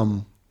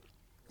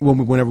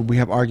 Whenever we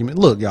have argument,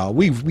 look, y'all,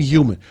 we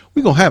human.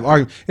 We gonna have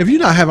argument. If you're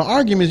not having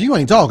arguments, you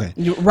ain't talking.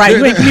 You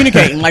ain't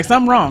communicating. Like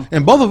something wrong.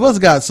 And both of us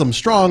got some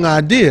strong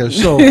ideas,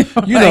 so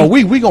you know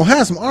we gonna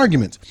have some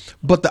arguments.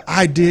 But the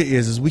idea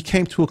is we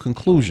came to a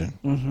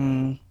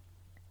conclusion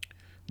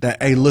that,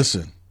 hey,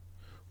 listen,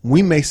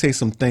 we may say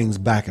some things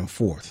back and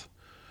forth.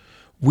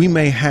 We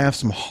may have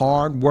some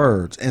hard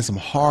words and some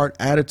hard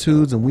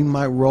attitudes, and we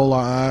might roll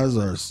our eyes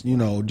or, you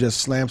know,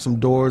 just slam some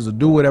doors or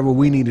do whatever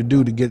we need to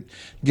do to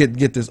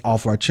get this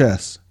off our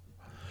chest.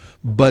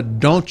 But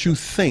don't you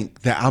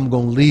think that I'm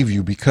going to leave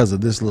you because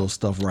of this little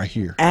stuff right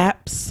here?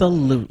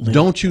 Absolutely.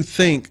 Don't you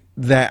think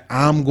that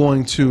I'm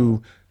going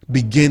to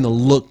begin to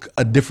look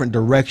a different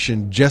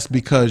direction just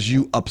because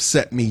you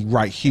upset me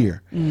right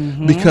here?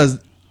 Because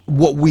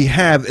what we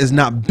have is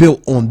not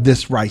built on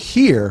this right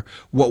here.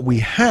 What we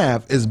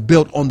have is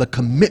built on the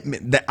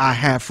commitment that I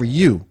have for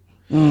you.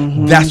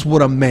 That's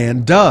what a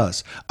man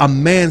does. A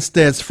man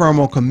stands firm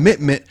on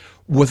commitment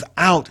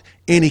without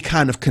any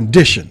kind of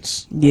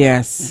conditions.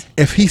 Yes.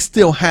 If he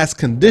still has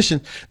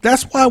conditions,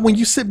 that's why when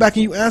you sit back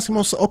and you ask him,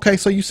 okay,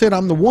 so you said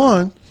I'm the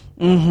one.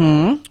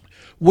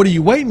 What are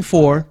you waiting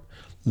for?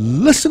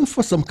 Listen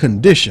for some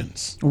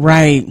conditions.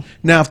 Right.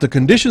 Now, if the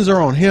conditions are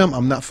on him,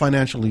 I'm not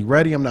financially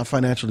ready, I'm not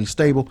financially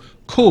stable,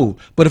 cool.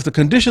 But if the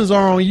conditions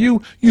are on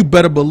you, you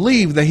better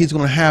believe that he's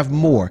going to have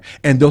more.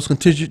 And those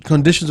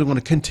conditions are going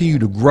to continue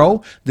to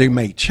grow. They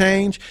may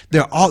change.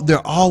 There'll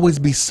always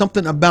be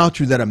something about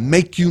you that'll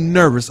make you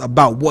nervous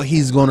about what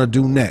he's going to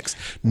do next.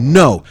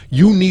 No,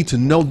 you need to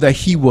know that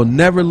he will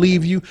never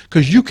leave you,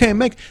 because you can't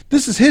make,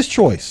 this is his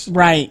choice.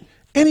 Right.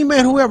 Any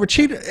man who ever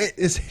cheated,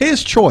 it's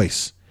his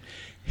choice.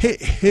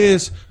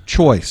 His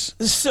choice.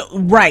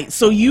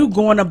 So you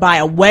going to buy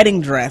a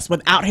wedding dress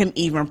without him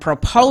even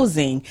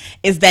proposing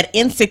is that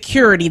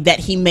insecurity that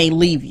he may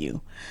leave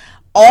you.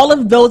 All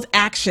of those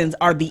actions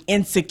are the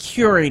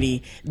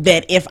insecurity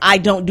that if I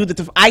don't do this,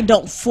 if I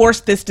don't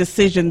force this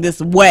decision this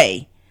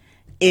way,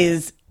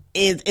 is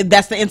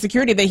that's the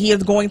insecurity that he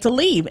is going to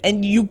leave.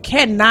 And you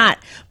cannot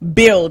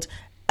build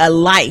a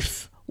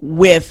life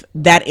with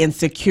that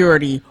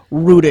insecurity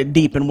rooted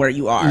deep in where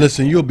you are.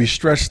 Listen, you'll be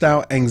stressed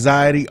out,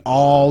 anxiety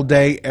all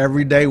day,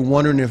 every day,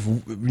 wondering if,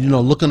 you know,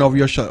 looking over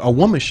your shoulder. A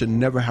woman should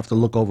never have to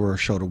look over her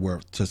shoulder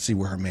to see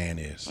where her man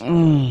is.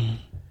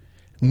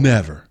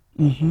 Never.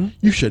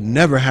 You should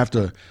never have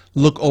to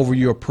look over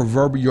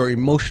your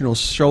emotional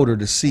shoulder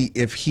to see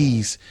if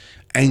he's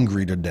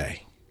angry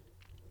today.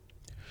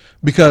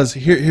 Because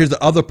here's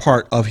the other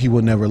part of he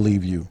will never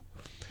leave you.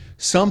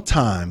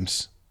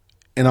 Sometimes,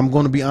 and I'm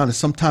going to be honest,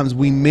 sometimes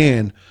we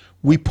men,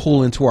 we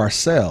pull into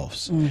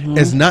ourselves.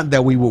 It's not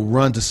that we will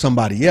run to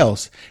somebody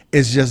else.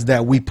 It's just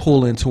that we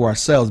pull into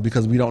ourselves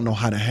because we don't know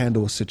how to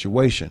handle a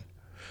situation.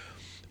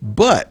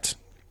 But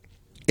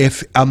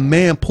if a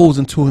man pulls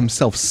into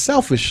himself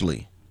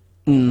selfishly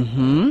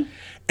and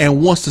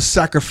wants to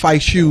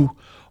sacrifice you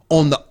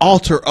on the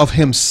altar of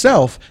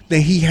himself,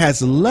 then he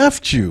has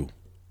left you.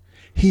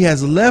 He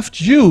has left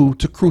you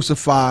to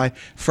crucify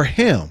for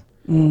him.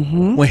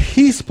 When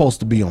he's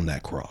supposed to be on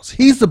that cross.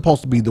 He's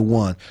supposed to be the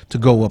one to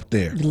go up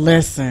there.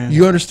 Listen.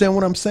 You understand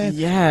what I'm saying?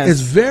 Yes. It's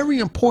very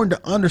important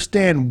to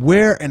understand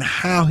where and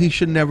how he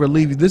should never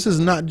leave you. This is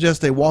not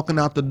just a walking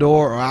out the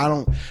door,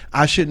 or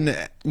I shouldn't,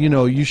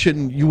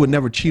 you would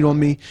never cheat on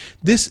me.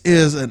 This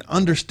is an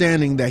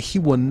understanding that he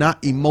will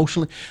not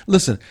emotionally.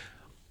 Listen,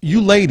 you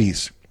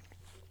ladies,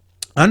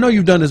 I know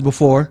you've done this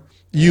before.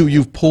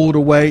 You've pulled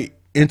away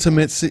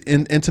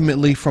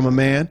intimately from a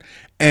man,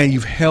 and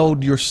you've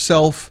held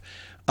yourself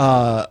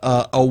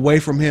away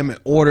from him in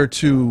order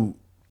to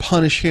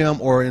punish him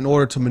or in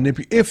order to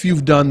manipulate. If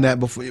you've done that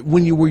before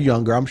when you were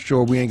younger, I'm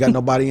sure we ain't got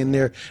nobody in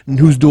there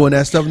who's doing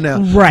that stuff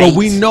now. Right. But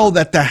we know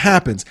that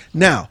happens.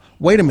 Now,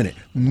 wait a minute.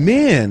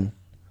 Men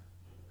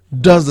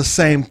does the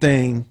same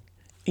thing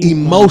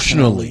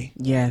emotionally.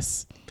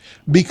 Yes.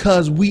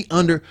 Because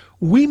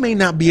we may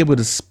not be able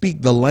to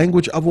speak the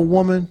language of a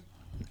woman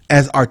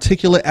as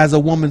articulate as a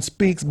woman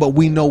speaks, but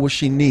we know what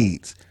she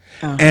needs.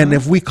 And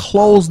if we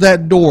close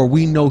that door,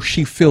 we know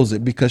she feels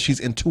it because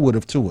she's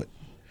intuitive to it.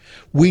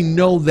 We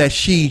know that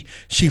she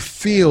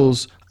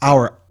feels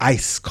our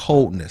ice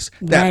coldness,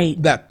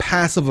 that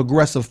passive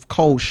aggressive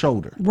cold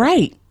shoulder.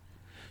 Right.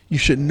 You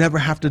should never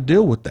have to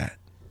deal with that.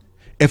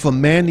 If a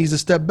man needs to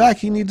step back,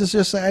 he needs to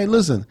just say, hey,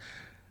 listen,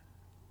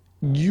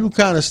 you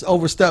kind of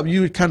overstepped,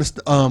 you kind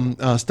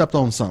of stepped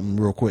on something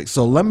real quick.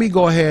 So let me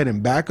go ahead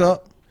and back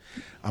up.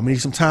 I'm gonna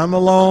need some time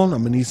alone.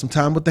 I'm gonna need some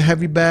time with the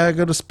heavy bag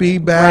or the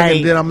speed bag,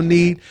 and then I'm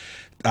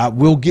gonna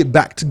we'll get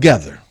back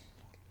together.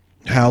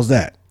 How's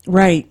that?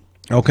 Right.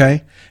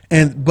 Okay.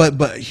 And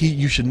but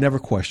you should never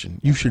question.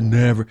 You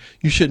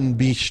shouldn't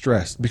be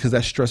stressed, because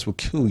that stress will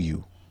kill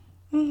you.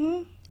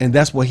 And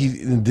that's what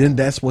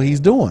he's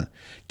doing,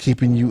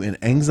 keeping you in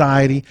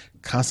anxiety,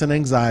 constant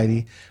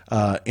anxiety,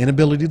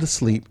 inability to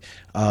sleep,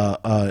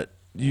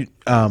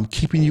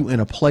 keeping you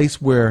in a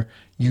place where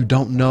you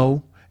don't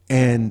know.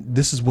 and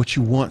this is what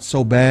you want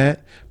so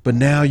bad, but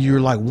now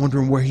you're like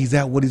wondering where he's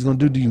at, what he's going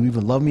to do. Do you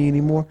even love me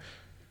anymore?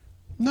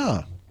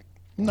 Nah,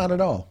 not at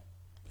all.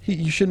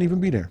 You shouldn't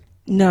even be there.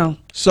 No.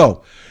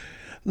 So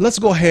let's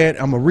go ahead.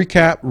 I'm going to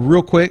recap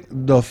real quick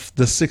the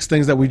 6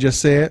 things that we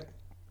just said.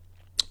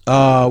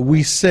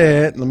 We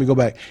said, let me go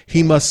back.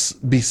 He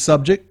must be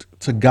subject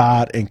to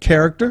God and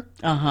character.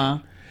 Uh-huh.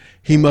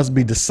 He must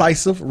be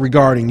decisive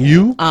regarding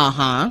you.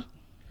 Uh-huh.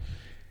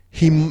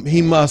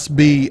 He must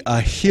be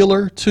a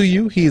healer to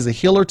you. He is a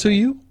healer to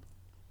you.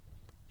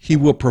 He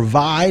will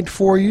provide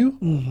for you.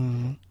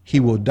 Mm-hmm. He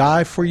will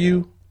die for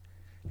you,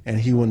 and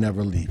he will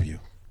never leave you.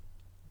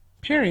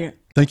 Period.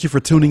 Thank you for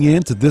tuning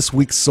in to this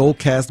week's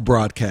Soulcast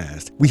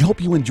broadcast. We hope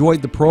you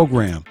enjoyed the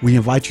program. We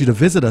invite you to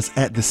visit us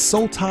at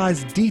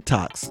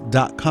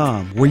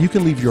thesoultiesdetox.com, where you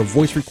can leave your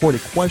voice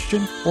recorded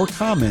question or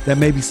comment that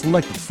may be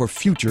selected for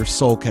future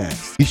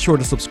Soulcasts. Be sure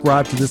to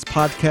subscribe to this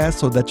podcast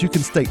so that you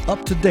can stay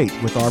up to date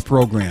with our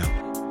program.